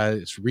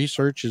the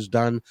research is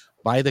done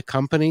by the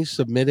company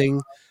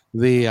submitting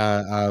the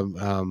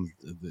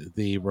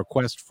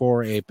request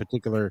for a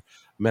particular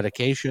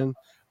medication.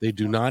 They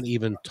do not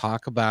even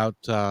talk about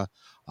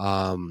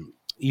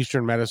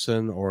Eastern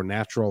medicine or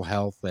natural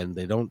health, and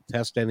they don't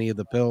test any of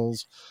the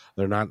pills.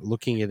 They're not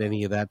looking at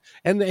any of that.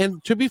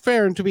 And to be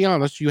fair and to be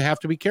honest, you have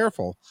to be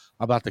careful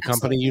about the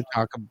company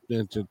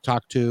Absolutely. you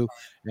talk to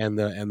and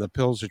the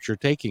pills that you're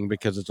taking,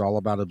 because it's all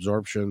about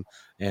absorption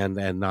and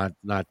not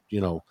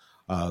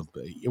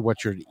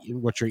what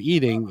you're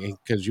eating,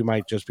 because you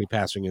might just be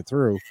passing it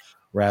through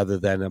rather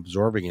than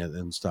absorbing it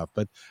and stuff.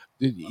 But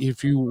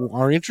if you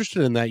are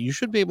interested in that, you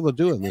should be able to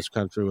do it in this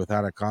country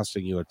without it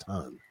costing you a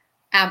ton.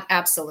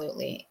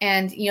 Absolutely.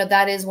 And,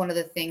 that is one of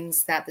the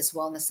things that this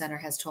wellness center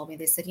has told me.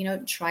 They said,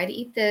 try to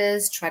eat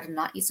this, try to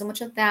not eat so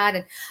much of that.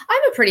 And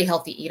I'm a pretty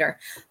healthy eater.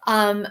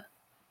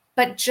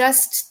 But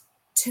just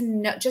to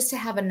know, just to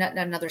have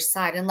another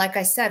side. And like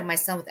I said, my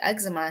son with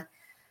eczema,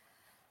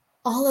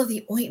 all of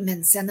the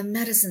ointments and the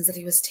medicines that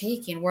he was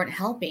taking weren't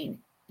helping.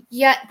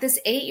 Yet this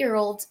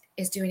 8-year-old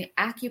is doing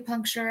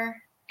acupuncture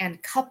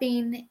and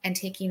cupping and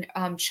taking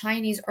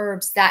Chinese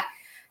herbs that,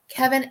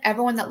 Kevin,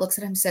 everyone that looks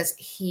at him says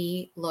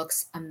he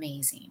looks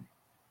amazing.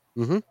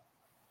 Mm-hmm.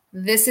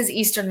 This is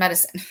Eastern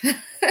medicine.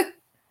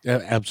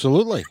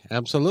 Absolutely.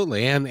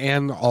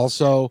 And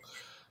also,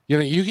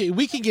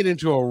 we can get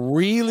into a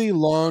really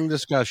long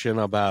discussion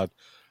about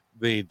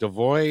the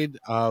devoid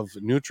of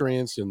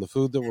nutrients in the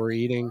food that we're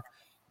eating,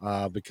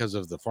 because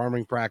of the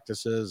farming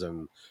practices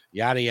and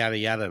yada yada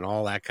yada and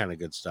all that kind of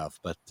good stuff.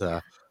 But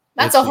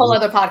that's a whole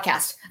other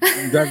podcast.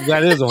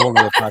 that is a whole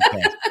other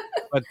podcast.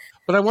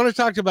 But I want to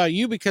talk about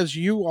you, because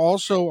you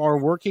also are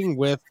working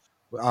with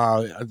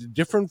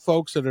different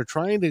folks that are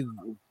trying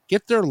to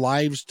get their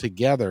lives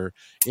together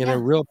in a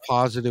real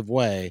positive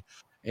way.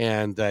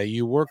 And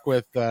you work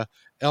with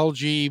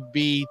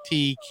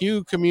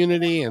LGBTQ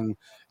community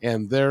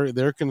and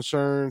their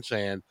concerns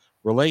and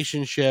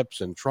relationships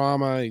and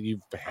trauma.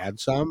 You've had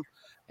some,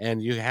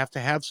 and you have to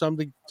have some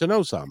to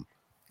know some.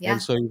 Yeah.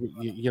 And so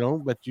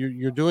but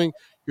you're doing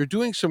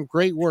some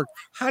great work.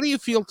 How do you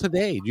feel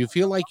today? Do you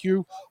feel like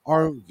you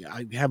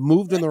have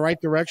moved in the right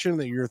direction,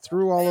 that you're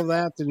through all of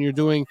that and you're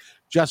doing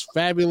just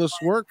fabulous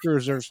work, or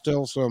is there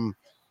still some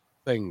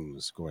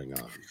things going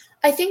on?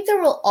 I think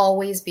there will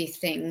always be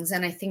things,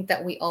 and I think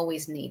that we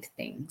always need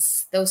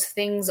things. Those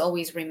things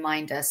always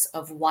remind us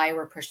of why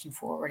we're pushing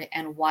forward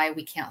and why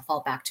we can't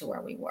fall back to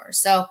where we were.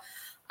 So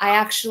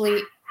I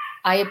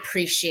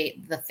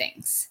appreciate the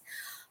things.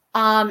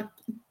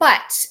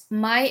 But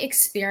my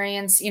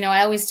experience,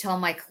 I always tell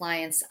my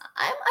clients,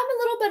 I'm a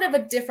little bit of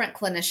a different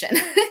clinician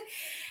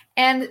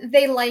and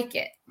they like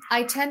it.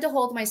 I tend to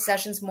hold my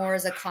sessions more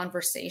as a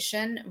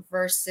conversation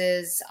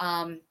versus,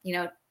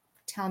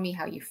 tell me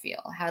how you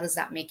feel. How does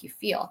that make you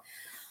feel?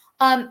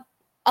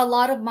 A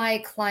lot of my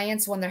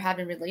clients, when they're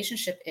having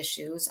relationship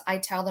issues, I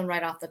tell them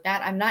right off the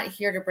bat, I'm not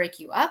here to break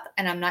you up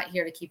and I'm not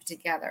here to keep you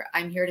together.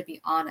 I'm here to be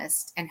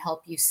honest and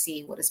help you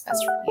see what is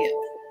best for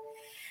you.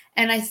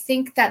 And I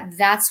think that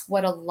that's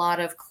what a lot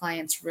of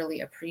clients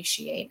really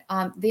appreciate.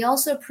 They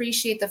also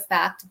appreciate the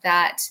fact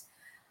that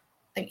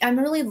I'm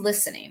really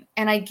listening,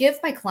 and I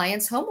give my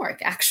clients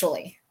homework,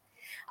 actually.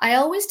 I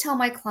always tell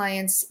my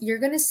clients, you're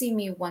going to see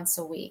me once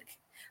a week,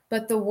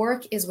 but the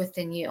work is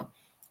within you.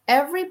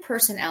 Every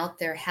person out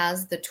there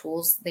has the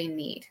tools they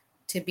need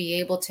to be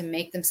able to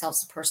make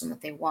themselves the person that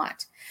they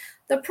want.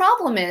 The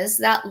problem is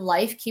that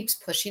life keeps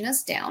pushing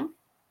us down,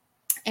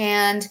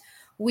 and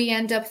we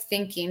end up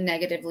thinking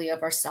negatively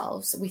of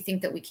ourselves. We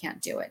think that we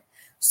can't do it.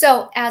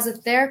 So as a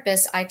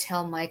therapist, I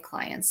tell my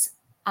clients,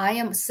 I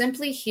am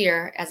simply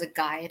here as a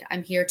guide.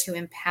 I'm here to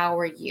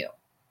empower you.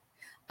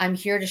 I'm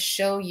here to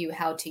show you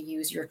how to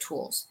use your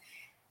tools.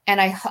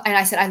 And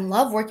I said, I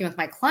love working with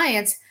my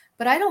clients,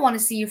 but I don't want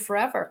to see you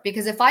forever,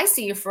 because if I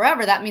see you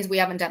forever, that means we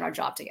haven't done our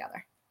job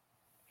together.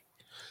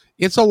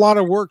 It's a lot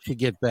of work to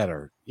get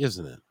better,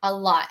 isn't it? A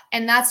lot.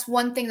 And that's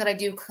one thing that I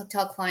do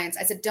tell clients.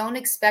 I said, don't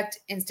expect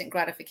instant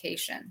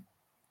gratification.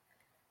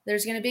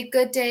 There's going to be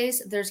good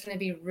days. There's going to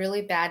be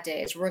really bad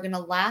days. We're going to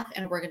laugh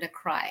and we're going to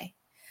cry.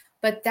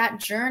 But that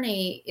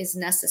journey is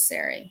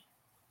necessary.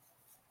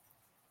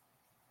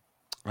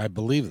 I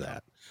believe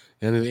that.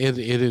 And it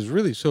is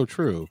really so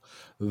true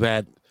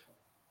that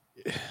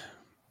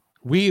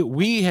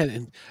we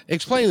had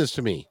explain this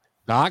to me,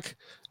 Doc.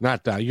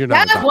 Not Doc. You're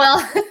not. Yeah,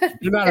 well,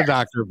 you're not a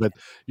doctor, but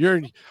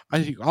you're.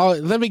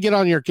 Let me get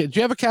on your. Do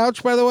you have a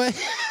couch, by the way?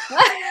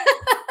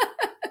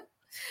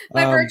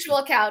 My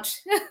virtual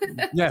couch.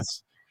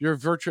 Yes, your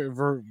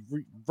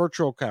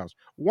virtual couch.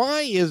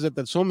 Why is it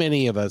that so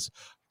many of us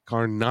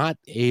are not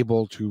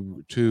able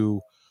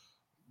to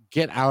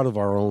get out of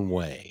our own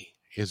way?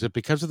 Is it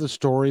because of the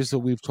stories that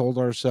we've told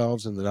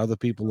ourselves and that other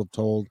people have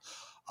told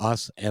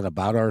us and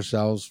about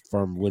ourselves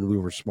from when we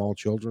were small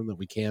children, that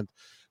we can't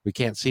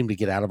seem to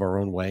get out of our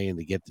own way and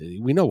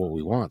we know what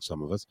we want,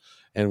 some of us,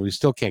 and we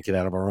still can't get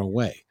out of our own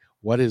way?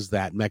 What is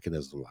that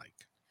mechanism like?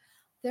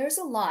 There's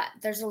a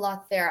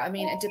lot there. I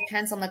mean, it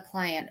depends on the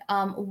client.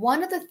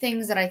 One of the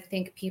things that I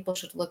think people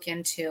should look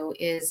into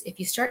is, if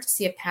you start to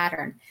see a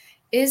pattern,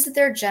 is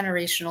there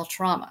generational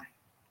trauma?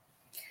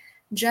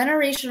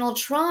 Generational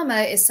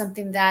trauma is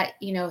something that,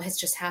 has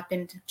just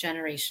happened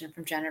generation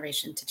from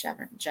generation to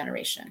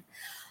generation.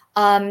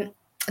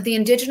 the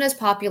indigenous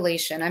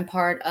population, I'm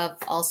part of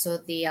also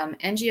the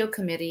NGO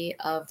committee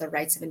of the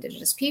rights of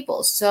indigenous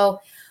peoples.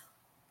 So,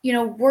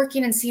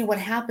 working and seeing what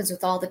happens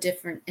with all the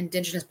different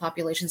indigenous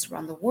populations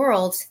around the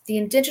world, the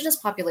indigenous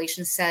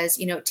population says,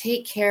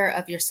 take care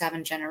of your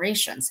 7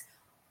 generations.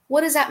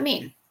 What does that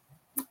mean?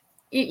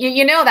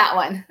 You know that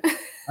one.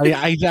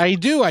 I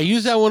do. I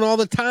use that one all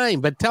the time,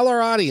 but tell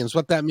our audience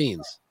what that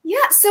means.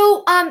 Yeah.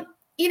 So,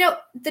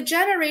 the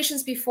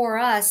generations before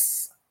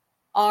us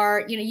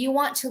are, you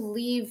want to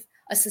leave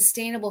a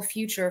sustainable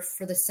future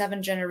for the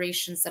 7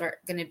 generations that are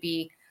going to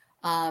be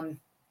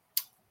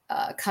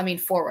coming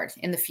forward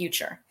in the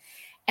future.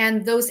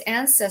 And those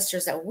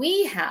ancestors that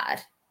we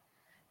had,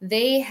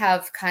 they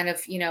have kind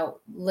of,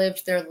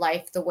 lived their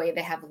life the way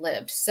they have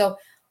lived. So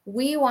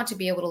we want to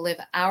be able to live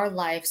our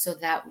life so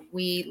that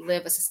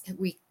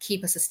we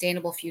keep a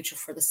sustainable future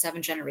for the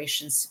 7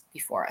 generations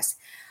before us.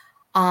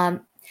 Now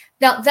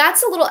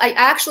that's I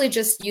actually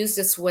just used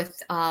this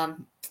with a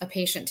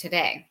patient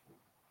today.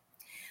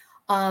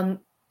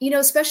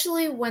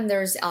 Especially when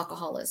there's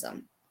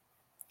alcoholism.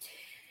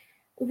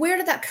 Where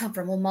did that come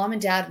from? Well, mom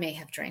and dad may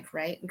have drank,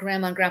 right?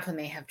 Grandma and grandpa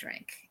may have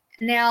drank.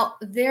 Now,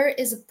 there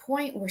is a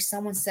point where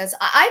someone says,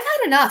 I've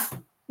had enough.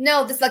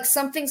 No, this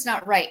something's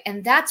not right.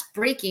 And that's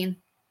breaking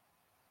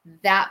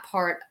that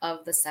part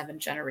of the 7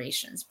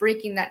 generations,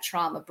 breaking that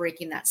trauma,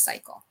 breaking that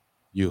cycle.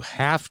 You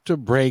have to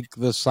break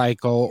the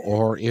cycle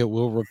or it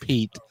will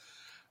repeat.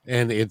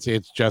 And it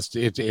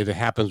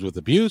happens with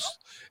abuse.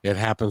 It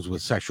happens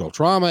with sexual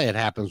trauma. It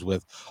happens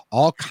with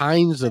all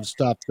kinds of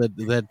stuff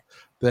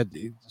that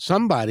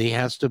somebody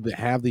has to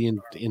have the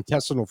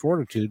intestinal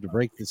fortitude to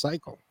break the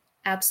cycle.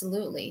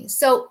 Absolutely.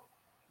 So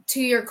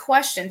to your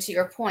question, to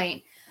your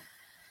point,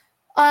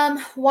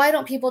 why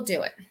don't people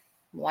do it?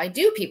 Why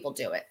do people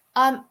do it?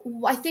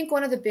 I think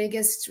one of the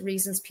biggest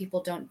reasons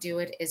people don't do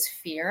it is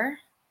fear.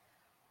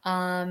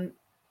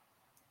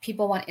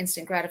 People want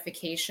instant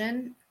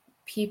gratification.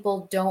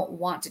 People don't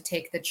want to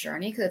take the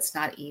journey because it's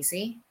not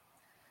easy.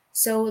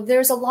 So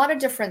there's a lot of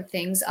different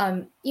things,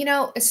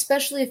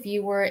 especially if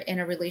you were in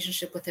a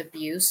relationship with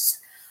abuse,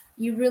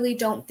 you really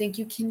don't think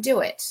you can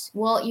do it.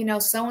 Well,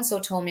 so-and-so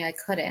told me I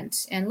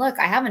couldn't. And look,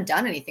 I haven't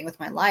done anything with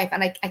my life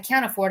and I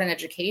can't afford an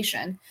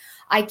education.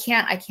 I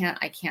can't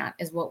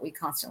is what we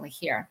constantly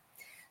hear.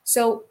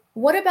 So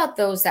what about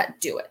those that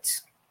do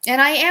it?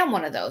 And I am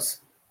one of those.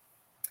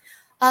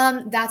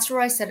 That's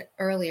where I said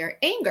earlier,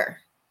 anger.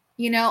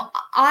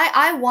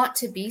 I want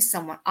to be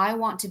someone. I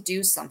want to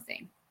do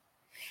something.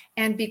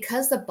 And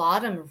because the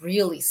bottom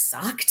really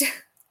sucked,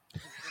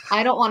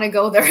 I don't want to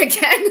go there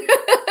again.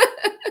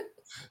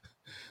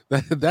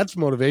 That's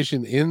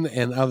motivation in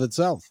and of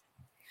itself.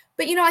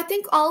 But, I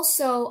think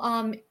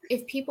also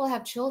if people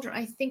have children,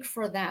 I think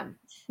for them,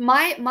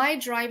 my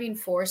driving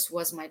force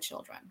was my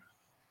children.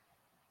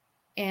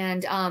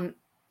 And,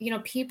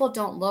 people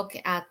don't look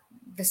at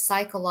the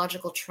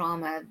psychological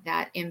trauma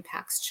that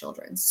impacts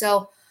children.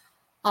 So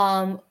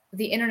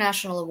the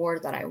international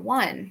award that I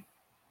won,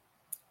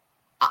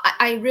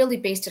 I really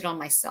based it on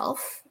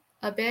myself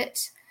a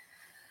bit.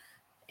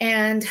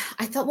 And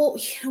I thought, well,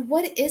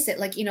 what is it?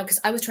 Because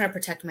I was trying to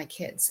protect my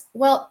kids.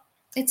 Well,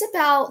 it's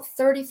about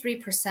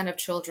 33% of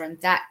children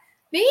that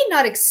may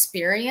not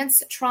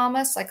experience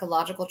trauma,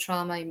 psychological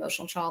trauma,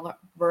 emotional trauma,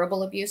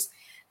 verbal abuse.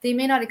 They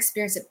may not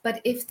experience it,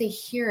 but if they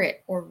hear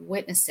it or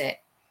witness it,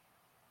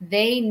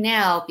 they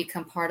now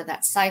become part of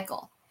that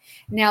cycle.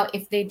 Now,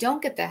 if they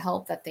don't get the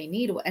help that they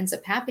need, what ends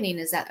up happening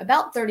is that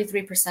about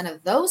 33%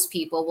 of those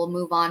people will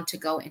move on to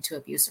go into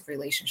abusive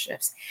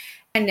relationships.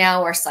 And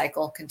now our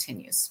cycle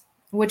continues,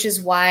 which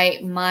is why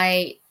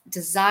my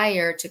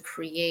desire to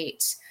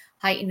create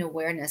heightened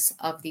awareness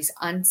of these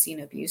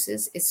unseen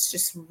abuses is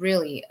just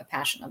really a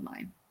passion of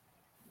mine.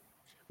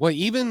 Well,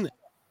 even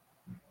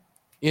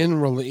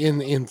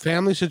in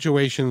family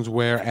situations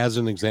where, as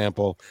an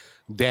example,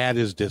 dad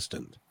is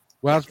distant.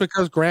 Well, it's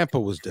because grandpa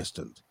was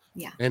distant.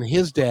 Yeah. And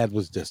his dad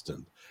was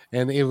distant.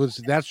 And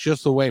that's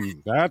just the way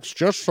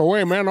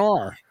men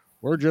are.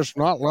 We're just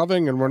not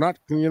loving and we're not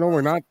going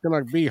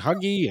to be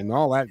huggy and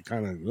all that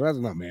kind of, that's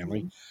not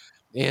manly.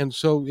 And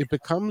so it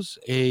becomes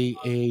a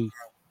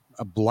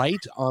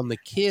blight on the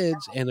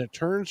kids, and it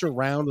turns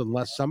around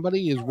unless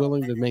somebody is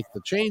willing to make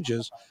the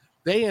changes.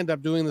 They end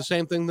up doing the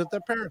same thing that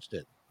their parents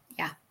did.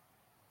 Yeah.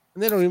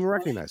 And they don't even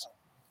recognize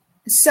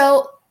it.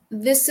 So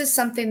this is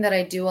something that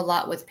I do a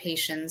lot with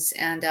patients,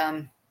 and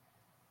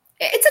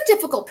it's a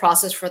difficult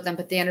process for them,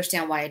 but they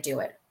understand why I do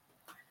it.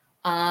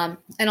 And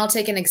I'll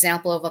take an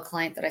example of a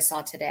client that I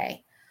saw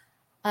today.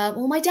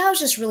 Well, my dad was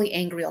just really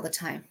angry all the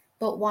time.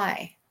 But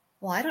why?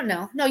 Well, I don't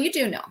know. No, you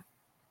do know.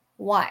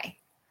 Why?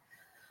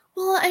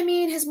 Well, I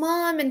mean, his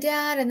mom and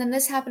dad, and then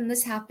this happened and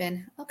this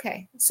happened.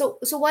 Okay. So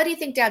why do you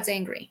think dad's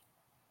angry?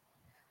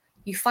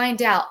 You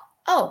find out,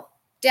 oh,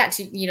 dad,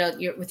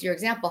 with your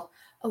example,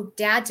 oh,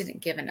 dad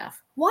didn't give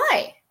enough.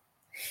 Why?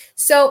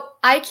 So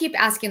I keep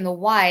asking the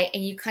why,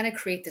 and you kind of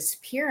create this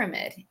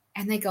pyramid,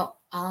 and they go,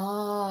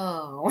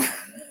 oh.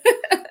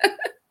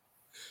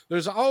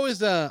 There's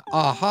always a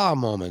aha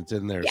moment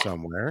in there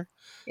somewhere.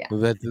 Yeah.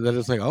 That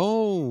it's like,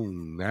 oh,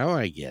 now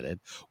I get it.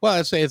 Well,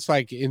 I say it's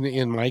like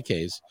in my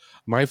case,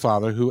 my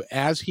father, who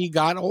as he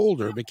got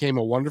older became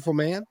a wonderful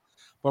man,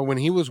 but when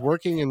he was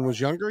working and was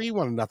younger, he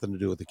wanted nothing to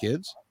do with the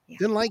kids. Yeah.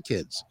 Didn't like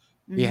kids.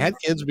 He Mhm. had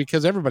kids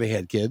because everybody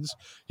had kids.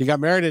 He got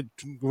married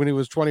when he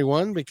was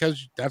 21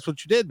 because that's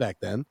what you did back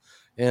then,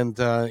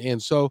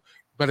 and so,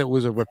 but it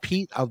was a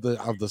repeat of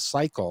the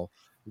cycle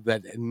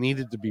that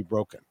needed to be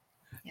broken,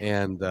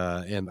 Yeah.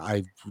 and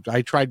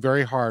I tried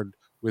very hard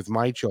with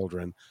my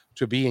children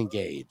to be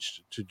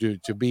engaged,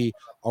 to be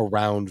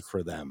around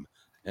for them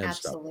and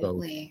stuff. So,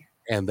 Absolutely.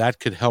 and that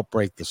could help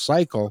break the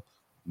cycle,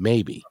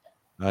 maybe.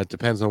 It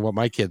depends on what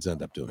my kids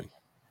end up doing.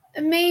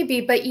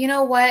 Maybe, but you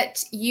know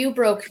what? You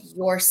broke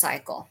your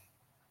cycle,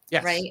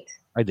 Yes, right?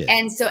 I did.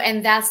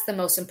 And that's the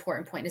most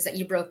important point, is that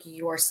you broke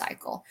your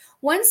cycle.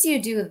 Once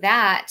you do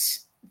that,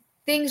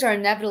 things are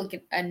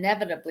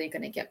inevitably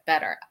going to get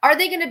better. Are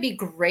they going to be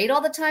great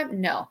all the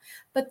time? No.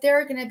 But there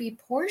are going to be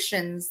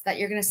portions that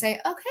you're going to say,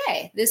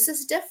 okay, this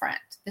is different.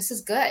 This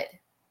is good.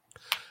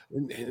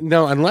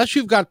 No, unless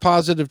you've got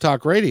Positive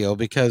Talk Radio,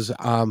 because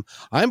I'm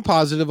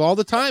positive all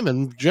the time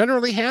and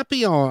generally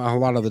happy a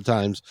lot of the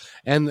times,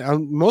 and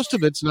most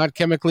of it's not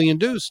chemically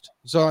induced.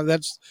 So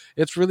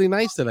it's really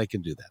nice that I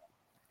can do that.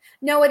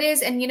 No, it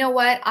is. And you know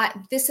what?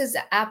 This is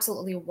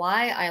absolutely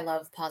why I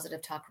love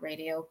Positive Talk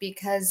Radio,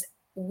 because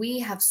we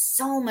have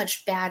so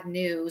much bad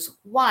news.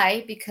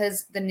 Why?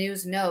 Because the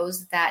news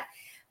knows that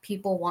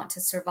people want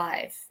to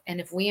survive.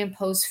 And if we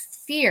impose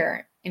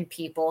fear in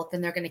people,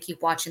 then they're going to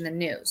keep watching the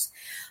news.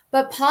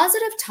 But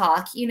Positive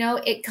Talk,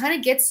 it kind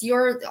of gets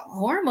your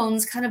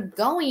hormones kind of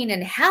going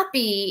and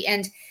happy.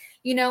 And,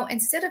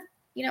 instead of,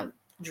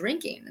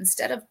 drinking,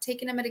 instead of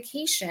taking a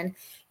medication,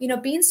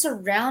 being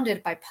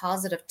surrounded by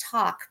positive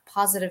talk,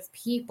 positive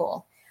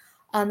people,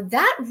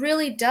 that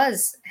really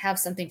does have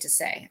something to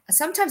say.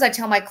 Sometimes I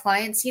tell my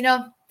clients,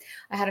 I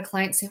had a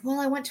client say, well,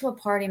 I went to a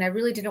party and I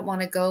really didn't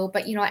want to go,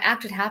 but, I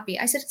acted happy.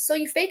 I said, so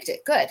you faked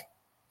it. Good.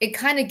 It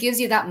kind of gives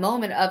you that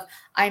moment of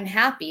I'm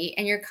happy.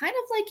 And you're kind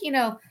of like,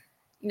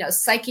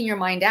 psyching your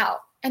mind out.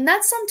 And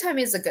that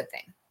sometimes is a good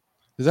thing.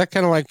 Is that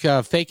kind of like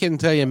fake it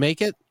until you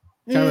make it?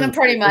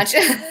 Pretty much.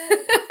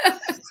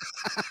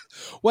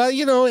 Well,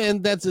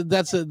 and that's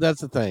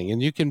the thing,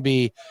 and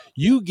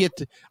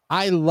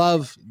I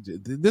love,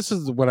 this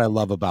is what I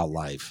love about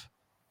life,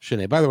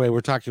 Shanae. By the way,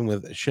 we're talking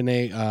with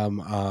Shanae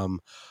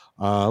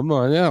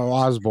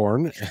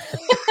Osborne.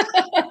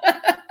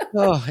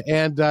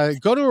 And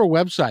go to her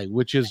website,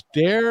 which is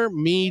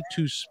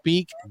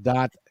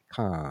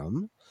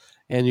daremetospeak.com,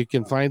 and you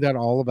can find out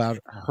all about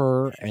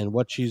her and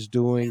what she's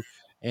doing,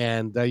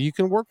 and you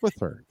can work with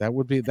her. That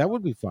would be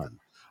fun.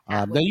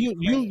 Now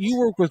you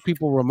work with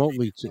people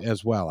remotely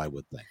as well, I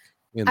would think.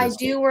 I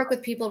do work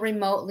with people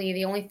remotely.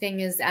 The only thing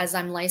is, as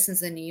I'm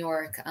licensed in New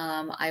York,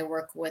 I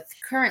work with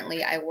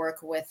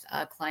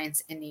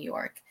clients in New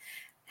York.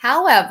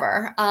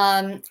 However,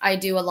 I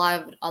do a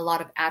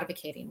lot of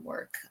advocating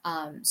work.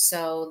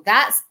 So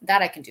that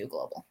I can do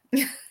global,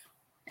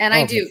 and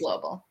I do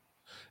global.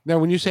 Now,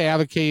 when you say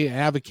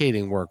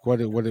advocating work,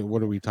 what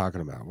are we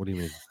talking about? What do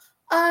you mean?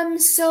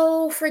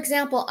 So for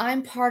example,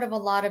 I'm part of a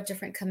lot of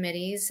different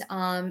committees.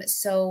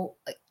 So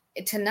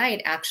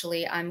tonight,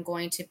 actually, I'm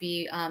going to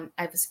be, I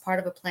was part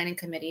of a planning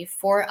committee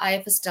for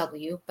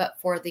IFSW, but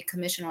for the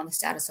Commission on the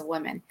Status of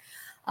Women.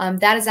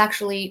 That is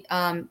actually,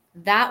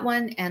 that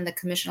one and the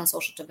Commission on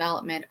Social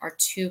Development are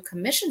two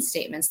commission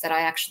statements that I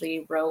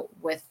actually wrote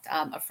with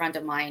a friend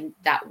of mine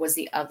that was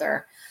the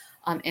other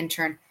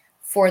intern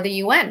for the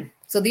UN.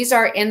 So these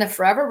are in the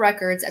forever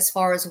records as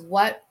far as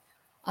what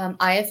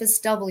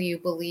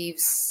IFSW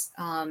believes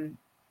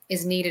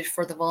is needed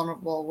for the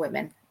vulnerable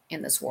women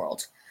in this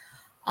world.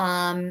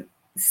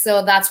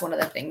 So that's one of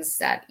the things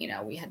that,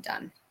 we had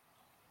done.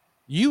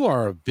 You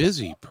are a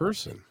busy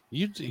person.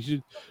 Do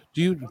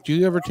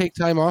you ever take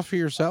time off for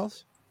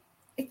yourself?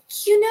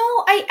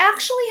 I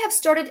actually have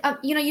started,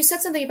 you said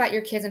something about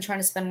your kids and trying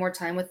to spend more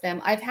time with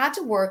them. I've had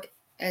to work,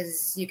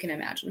 as you can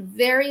imagine,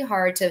 very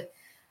hard to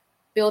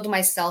build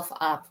myself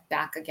up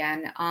back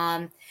again.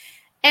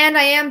 And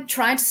I am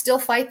trying to still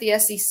fight the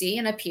SEC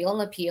and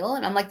appeal.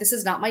 And I'm like, this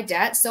is not my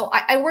debt. So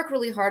I work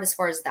really hard as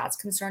far as that's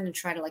concerned and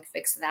try to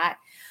fix that.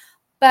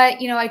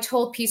 But, I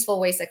told Peaceful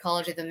Way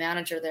Psychology, the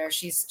manager there,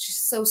 she's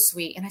so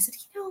sweet. And I said,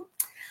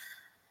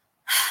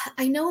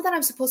 I know that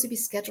I'm supposed to be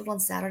scheduled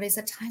on Saturdays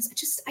at times.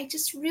 I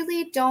just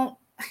really don't.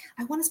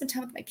 I want to spend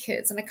time with my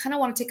kids, and I kind of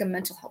want to take a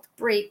mental health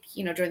break,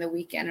 during the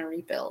weekend and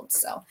rebuild.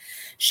 So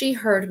she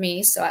heard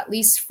me. So at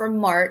least for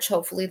March,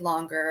 hopefully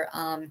longer,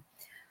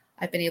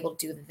 I've been able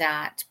to do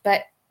that.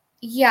 But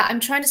yeah, I'm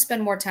trying to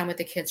spend more time with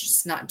the kids,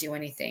 just not do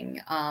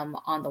anything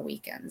on the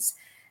weekends.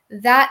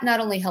 That not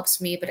only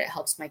helps me, but it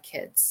helps my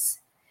kids.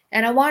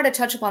 And I wanted to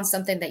touch upon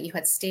something that you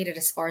had stated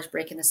as far as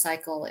breaking the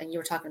cycle, and you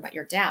were talking about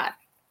your dad.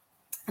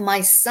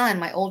 My son,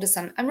 my oldest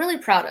son, I'm really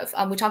proud of.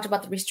 We talked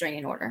about the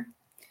restraining order.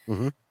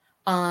 Mm-hmm.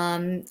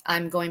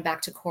 I'm going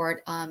back to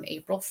court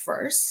April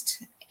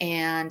 1st.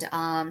 And,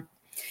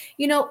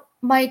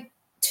 my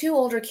two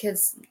older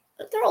kids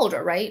they're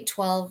older, right?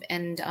 12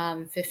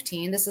 and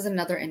 15. This is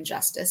another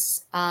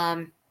injustice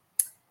in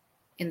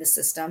the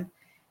system.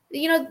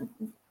 You know,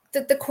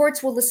 the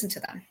courts will listen to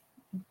them.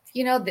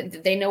 You know,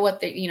 they know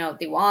what they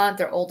want.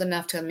 They're old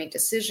enough to make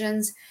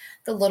decisions.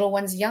 The little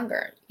one's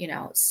younger,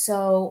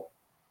 so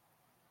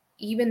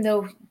even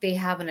though they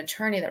have an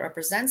attorney that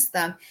represents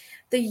them,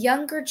 the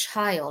younger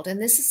child,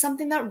 and this is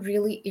something that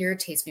really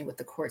irritates me with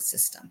the court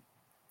system,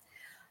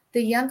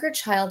 the younger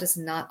child is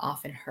not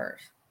often heard.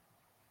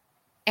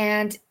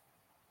 And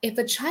if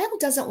a child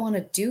doesn't want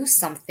to do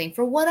something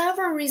for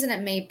whatever reason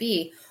it may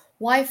be,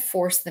 why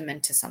force them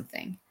into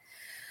something?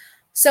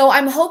 So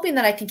I'm hoping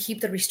that I can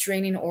keep the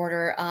restraining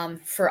order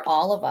for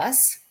all of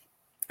us.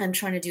 I'm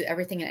trying to do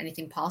everything and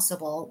anything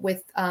possible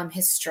with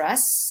his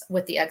stress,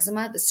 with the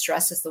eczema. The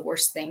stress is the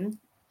worst thing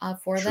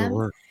for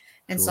them.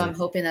 And so I'm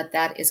hoping that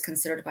that is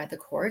considered by the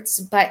courts.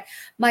 But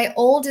my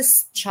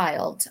oldest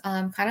child,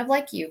 kind of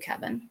like you,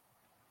 Kevin,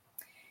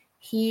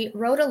 he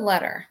wrote a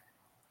letter,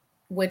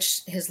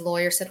 which his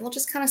lawyer said, well,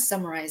 just kind of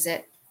summarize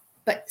it,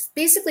 but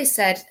basically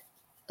said,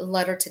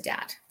 letter to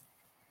dad.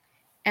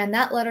 And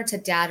that letter to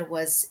dad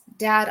was,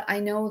 Dad, I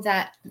know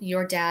that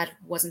your dad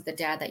wasn't the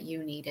dad that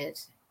you needed.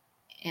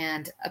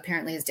 And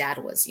apparently his dad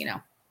was,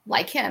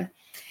 like him.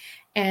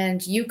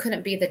 And you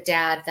couldn't be the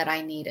dad that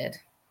I needed.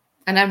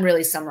 And I'm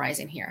really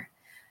summarizing here.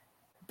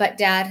 But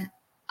Dad,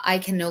 I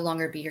can no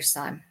longer be your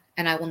son,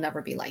 and I will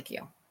never be like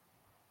you.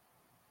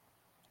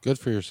 Good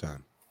for your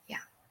son. Yeah.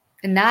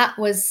 And that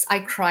was, I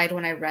cried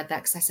when I read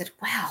that because I said,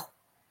 wow,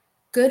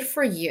 good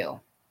for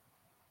you.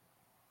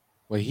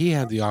 Well, he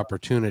had the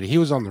opportunity. He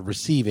was on the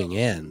receiving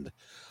end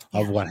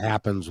of what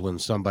happens when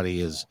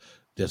somebody is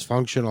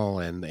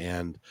dysfunctional and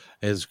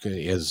is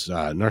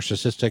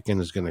narcissistic and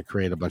is going to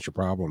create a bunch of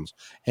problems.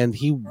 And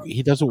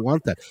he doesn't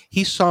want that.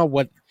 He saw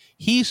what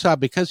he saw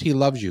because he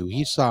loves you.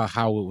 He saw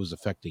how it was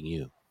affecting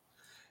you.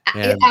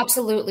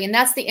 Absolutely. And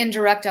that's the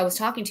indirect I was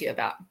talking to you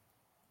about.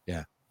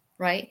 Yeah.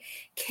 Right?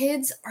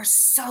 Kids are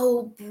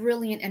so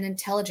brilliant and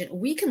intelligent.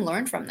 We can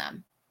learn from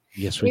them.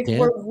 Yes, we can. If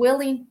we're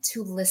willing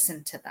to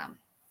listen to them.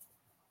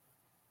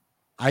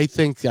 I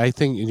think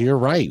you're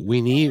right. We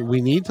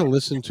need to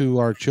listen to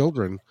our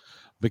children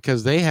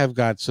because they have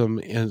got some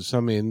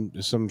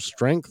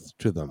strength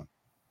to them.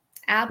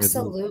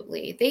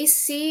 Absolutely.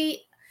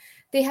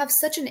 They have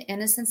such an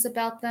innocence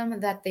about them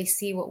that they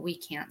see what we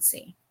can't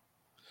see.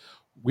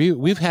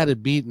 We've had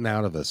it beaten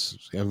out of us.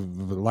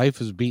 Life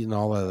has beaten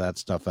all of that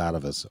stuff out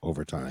of us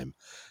over time,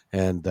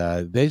 and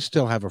they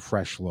still have a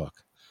fresh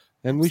look,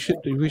 and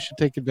Absolutely. we should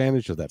take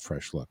advantage of that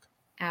fresh look.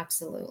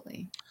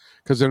 Absolutely.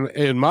 Because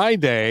in my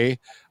day,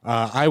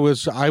 I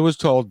was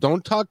told,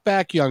 don't talk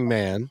back, young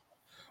man.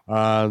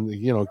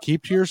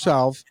 Keep to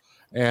yourself.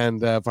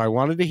 And if I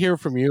wanted to hear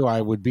from you,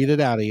 I would beat it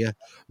out of you.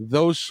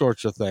 Those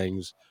sorts of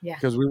things. Yeah.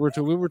 Because we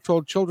were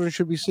told children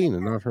should be seen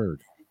and not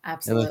heard.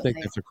 Absolutely. And I think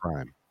that's a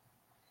crime.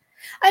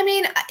 I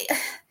mean,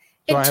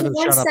 so I haven't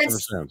shut up ever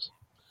since.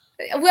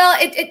 Well,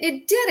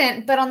 it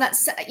didn't. But on that,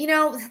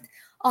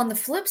 on the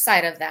flip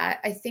side of that,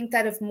 I think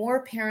that if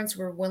more parents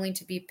were willing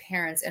to be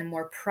parents and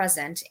more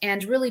present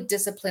and really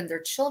discipline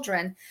their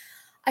children,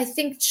 I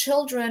think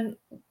children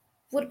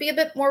would be a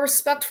bit more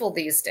respectful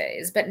these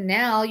days. But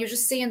now you're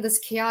just seeing this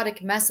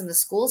chaotic mess in the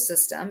school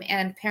system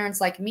and parents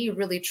like me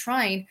really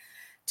trying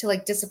to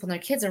discipline their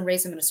kids and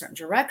raise them in a certain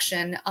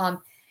direction.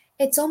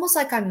 It's almost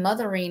like I'm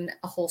mothering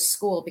a whole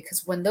school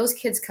because when those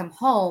kids come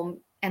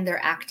home and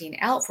they're acting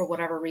out for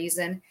whatever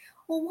reason,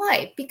 well,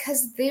 why?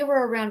 Because they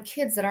were around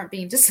kids that aren't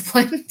being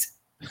disciplined.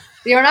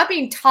 They are not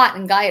being taught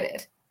and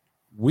guided.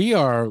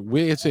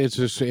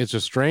 It's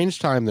a strange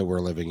time that we're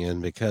living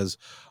in because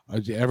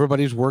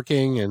everybody's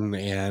working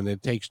and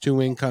it takes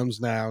two incomes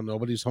now.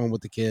 Nobody's home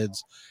with the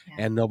kids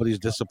and nobody's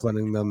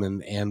disciplining them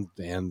and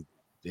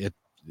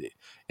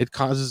it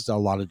causes a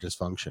lot of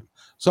dysfunction.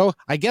 So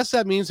I guess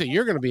that means that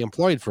you're going to be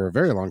employed for a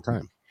very long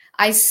time.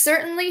 I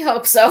certainly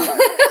hope so.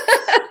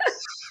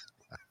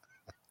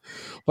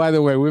 By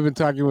the way, we've been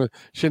talking with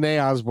Shanae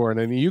Osborne,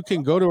 and you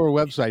can go to her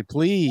website.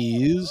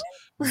 Please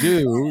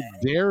do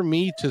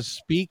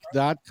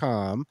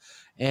daremetospeak.com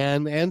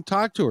and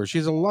talk to her.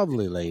 She's a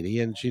lovely lady,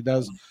 and she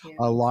does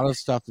a lot of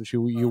stuff, and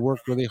you work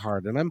really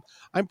hard. And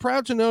I'm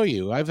proud to know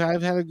you. I've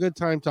had a good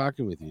time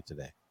talking with you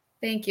today.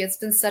 Thank you. It's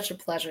been such a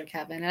pleasure,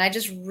 Kevin. And I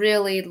just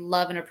really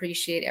love and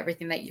appreciate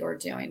everything that you're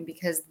doing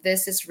because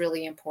this is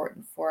really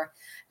important for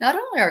not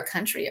only our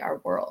country,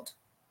 our world.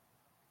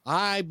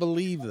 I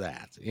believe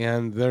that.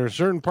 And there are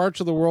certain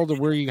parts of the world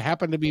where you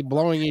happen to be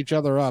blowing each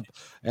other up,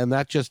 and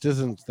that just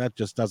doesn't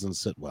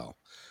sit well.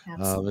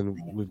 And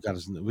we've got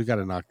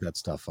to knock that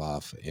stuff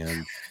off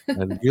and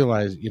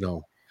realize,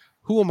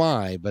 who am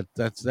I? But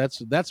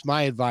that's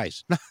my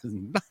advice.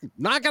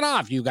 Knock it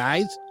off, you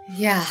guys.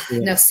 Yeah.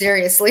 No,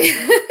 seriously.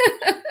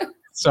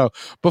 So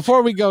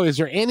before we go, is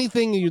there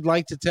anything you'd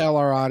like to tell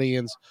our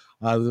audience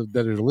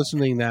that are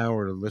listening now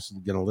or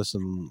going to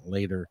listen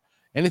later?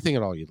 Anything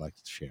at all you'd like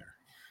to share?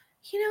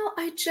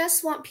 I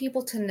just want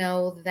people to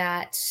know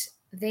that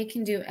they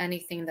can do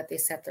anything that they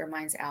set their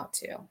minds out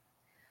to.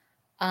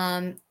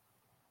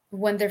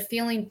 when they're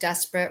feeling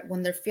desperate,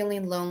 when they're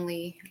feeling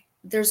lonely,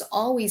 there's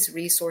always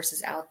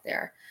resources out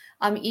there.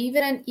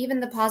 Even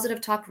the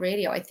Positive Talk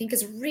Radio, I think,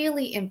 is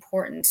really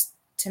important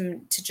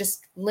to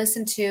just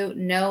listen to,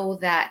 know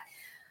that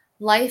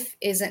life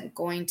isn't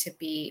going to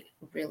be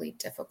really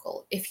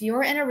difficult. If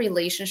you're in a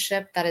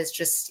relationship that is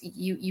just,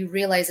 you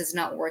realize it's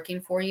not working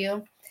for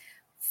you,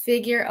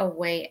 figure a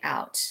way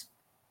out.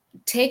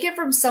 Take it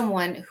from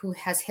someone who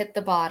has hit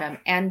the bottom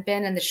and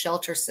been in the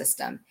shelter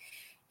system.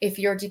 If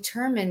you're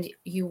determined,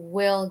 you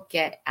will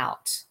get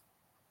out.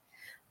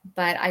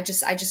 But I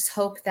just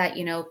hope that,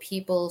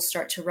 people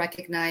start to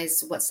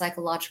recognize what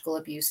psychological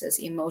abuse is,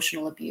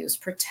 emotional abuse.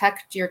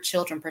 Protect your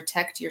children,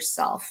 protect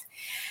yourself.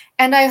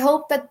 And I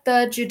hope that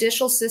the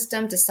judicial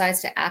system decides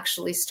to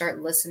actually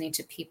start listening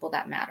to people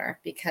that matter,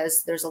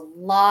 because there's a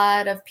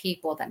lot of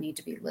people that need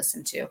to be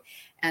listened to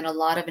and a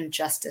lot of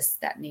injustice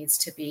that needs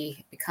to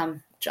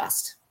become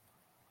just.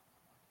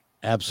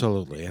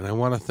 Absolutely. And I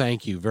want to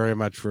thank you very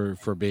much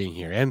for being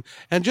here.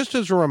 And just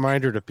as a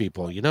reminder to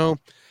people,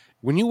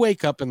 when you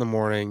wake up in the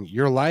morning,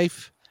 your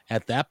life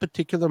at that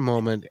particular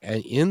moment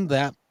and in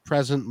that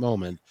present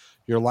moment,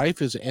 your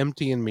life is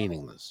empty and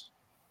meaningless.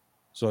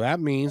 So that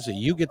means that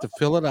you get to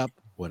fill it up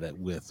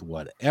with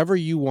whatever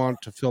you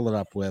want to fill it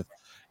up with,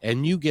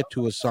 and you get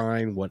to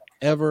assign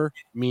whatever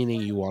meaning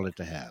you want it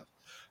to have.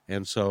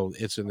 And so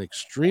it's an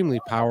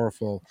extremely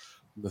powerful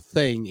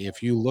thing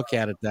if you look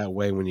at it that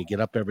way when you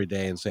get up every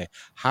day and say,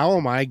 how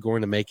am I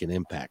going to make an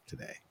impact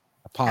today?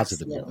 A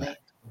positive impact.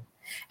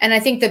 And I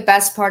think the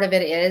best part of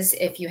it is,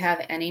 if you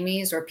have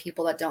enemies or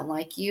people that don't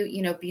like you,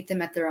 beat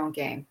them at their own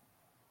game.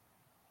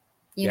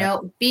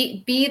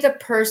 Be the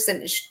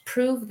person,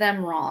 prove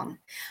them wrong.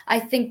 I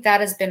think that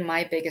has been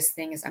my biggest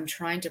thing, is I'm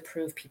trying to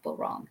prove people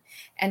wrong.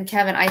 And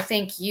Kevin, I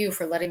thank you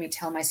for letting me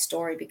tell my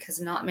story, because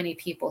not many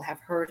people have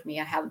heard me.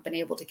 I haven't been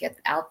able to get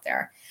out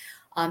there.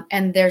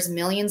 And there's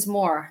millions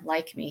more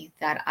like me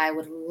that I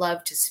would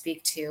love to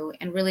speak to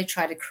and really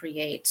try to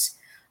create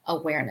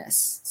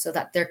awareness so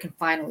that there can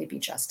finally be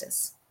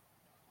justice.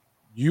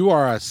 You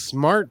are a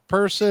smart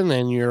person,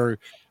 and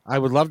I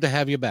would love to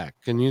have you back.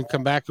 Can you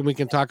come back and we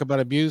can talk about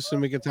abuse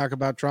and we can talk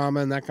about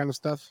trauma and that kind of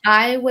stuff?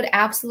 I would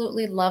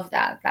absolutely love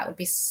that. That would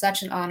be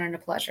such an honor and a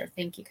pleasure.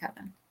 Thank you,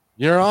 Kevin.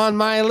 You're on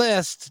my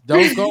list.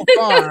 Don't go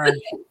far.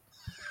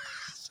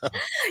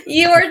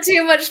 You are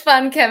too much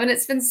fun, Kevin.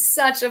 It's been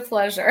such a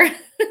pleasure.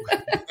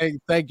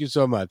 Thank you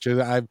so much.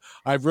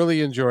 I've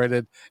really enjoyed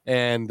it.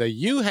 And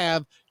you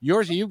have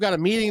yours. You've got a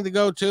meeting to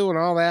go to and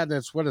all that. And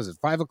it's, what is it?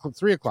 5 o'clock,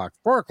 3 o'clock,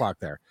 4 o'clock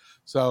there.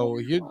 So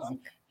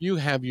you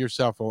have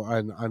yourself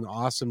an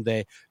awesome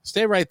day.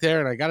 Stay right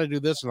there. And I got to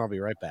do this, and I'll be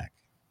right back.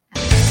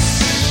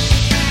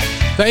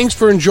 Thanks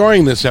for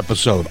enjoying this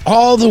episode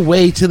all the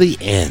way to the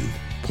end.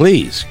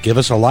 Please give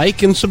us a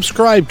like and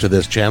subscribe to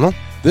this channel.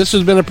 This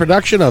has been a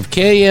production of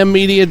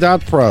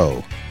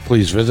kmmedia.pro.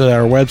 Please visit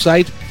our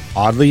website,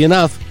 oddly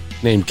enough,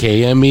 named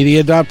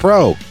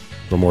kmmedia.pro,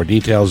 for more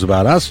details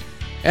about us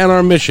and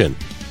our mission,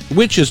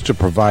 which is to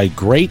provide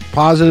great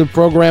positive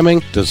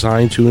programming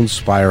designed to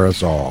inspire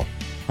us all.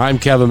 I'm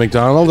Kevin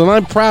McDonald, and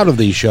I'm proud of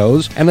these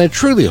shows, and I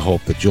truly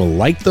hope that you'll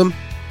like them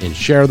and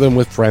share them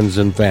with friends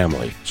and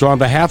family. So on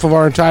behalf of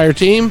our entire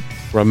team,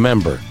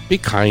 remember, be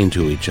kind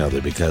to each other,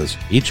 because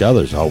each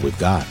other's all we've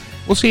got.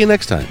 We'll see you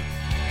next time.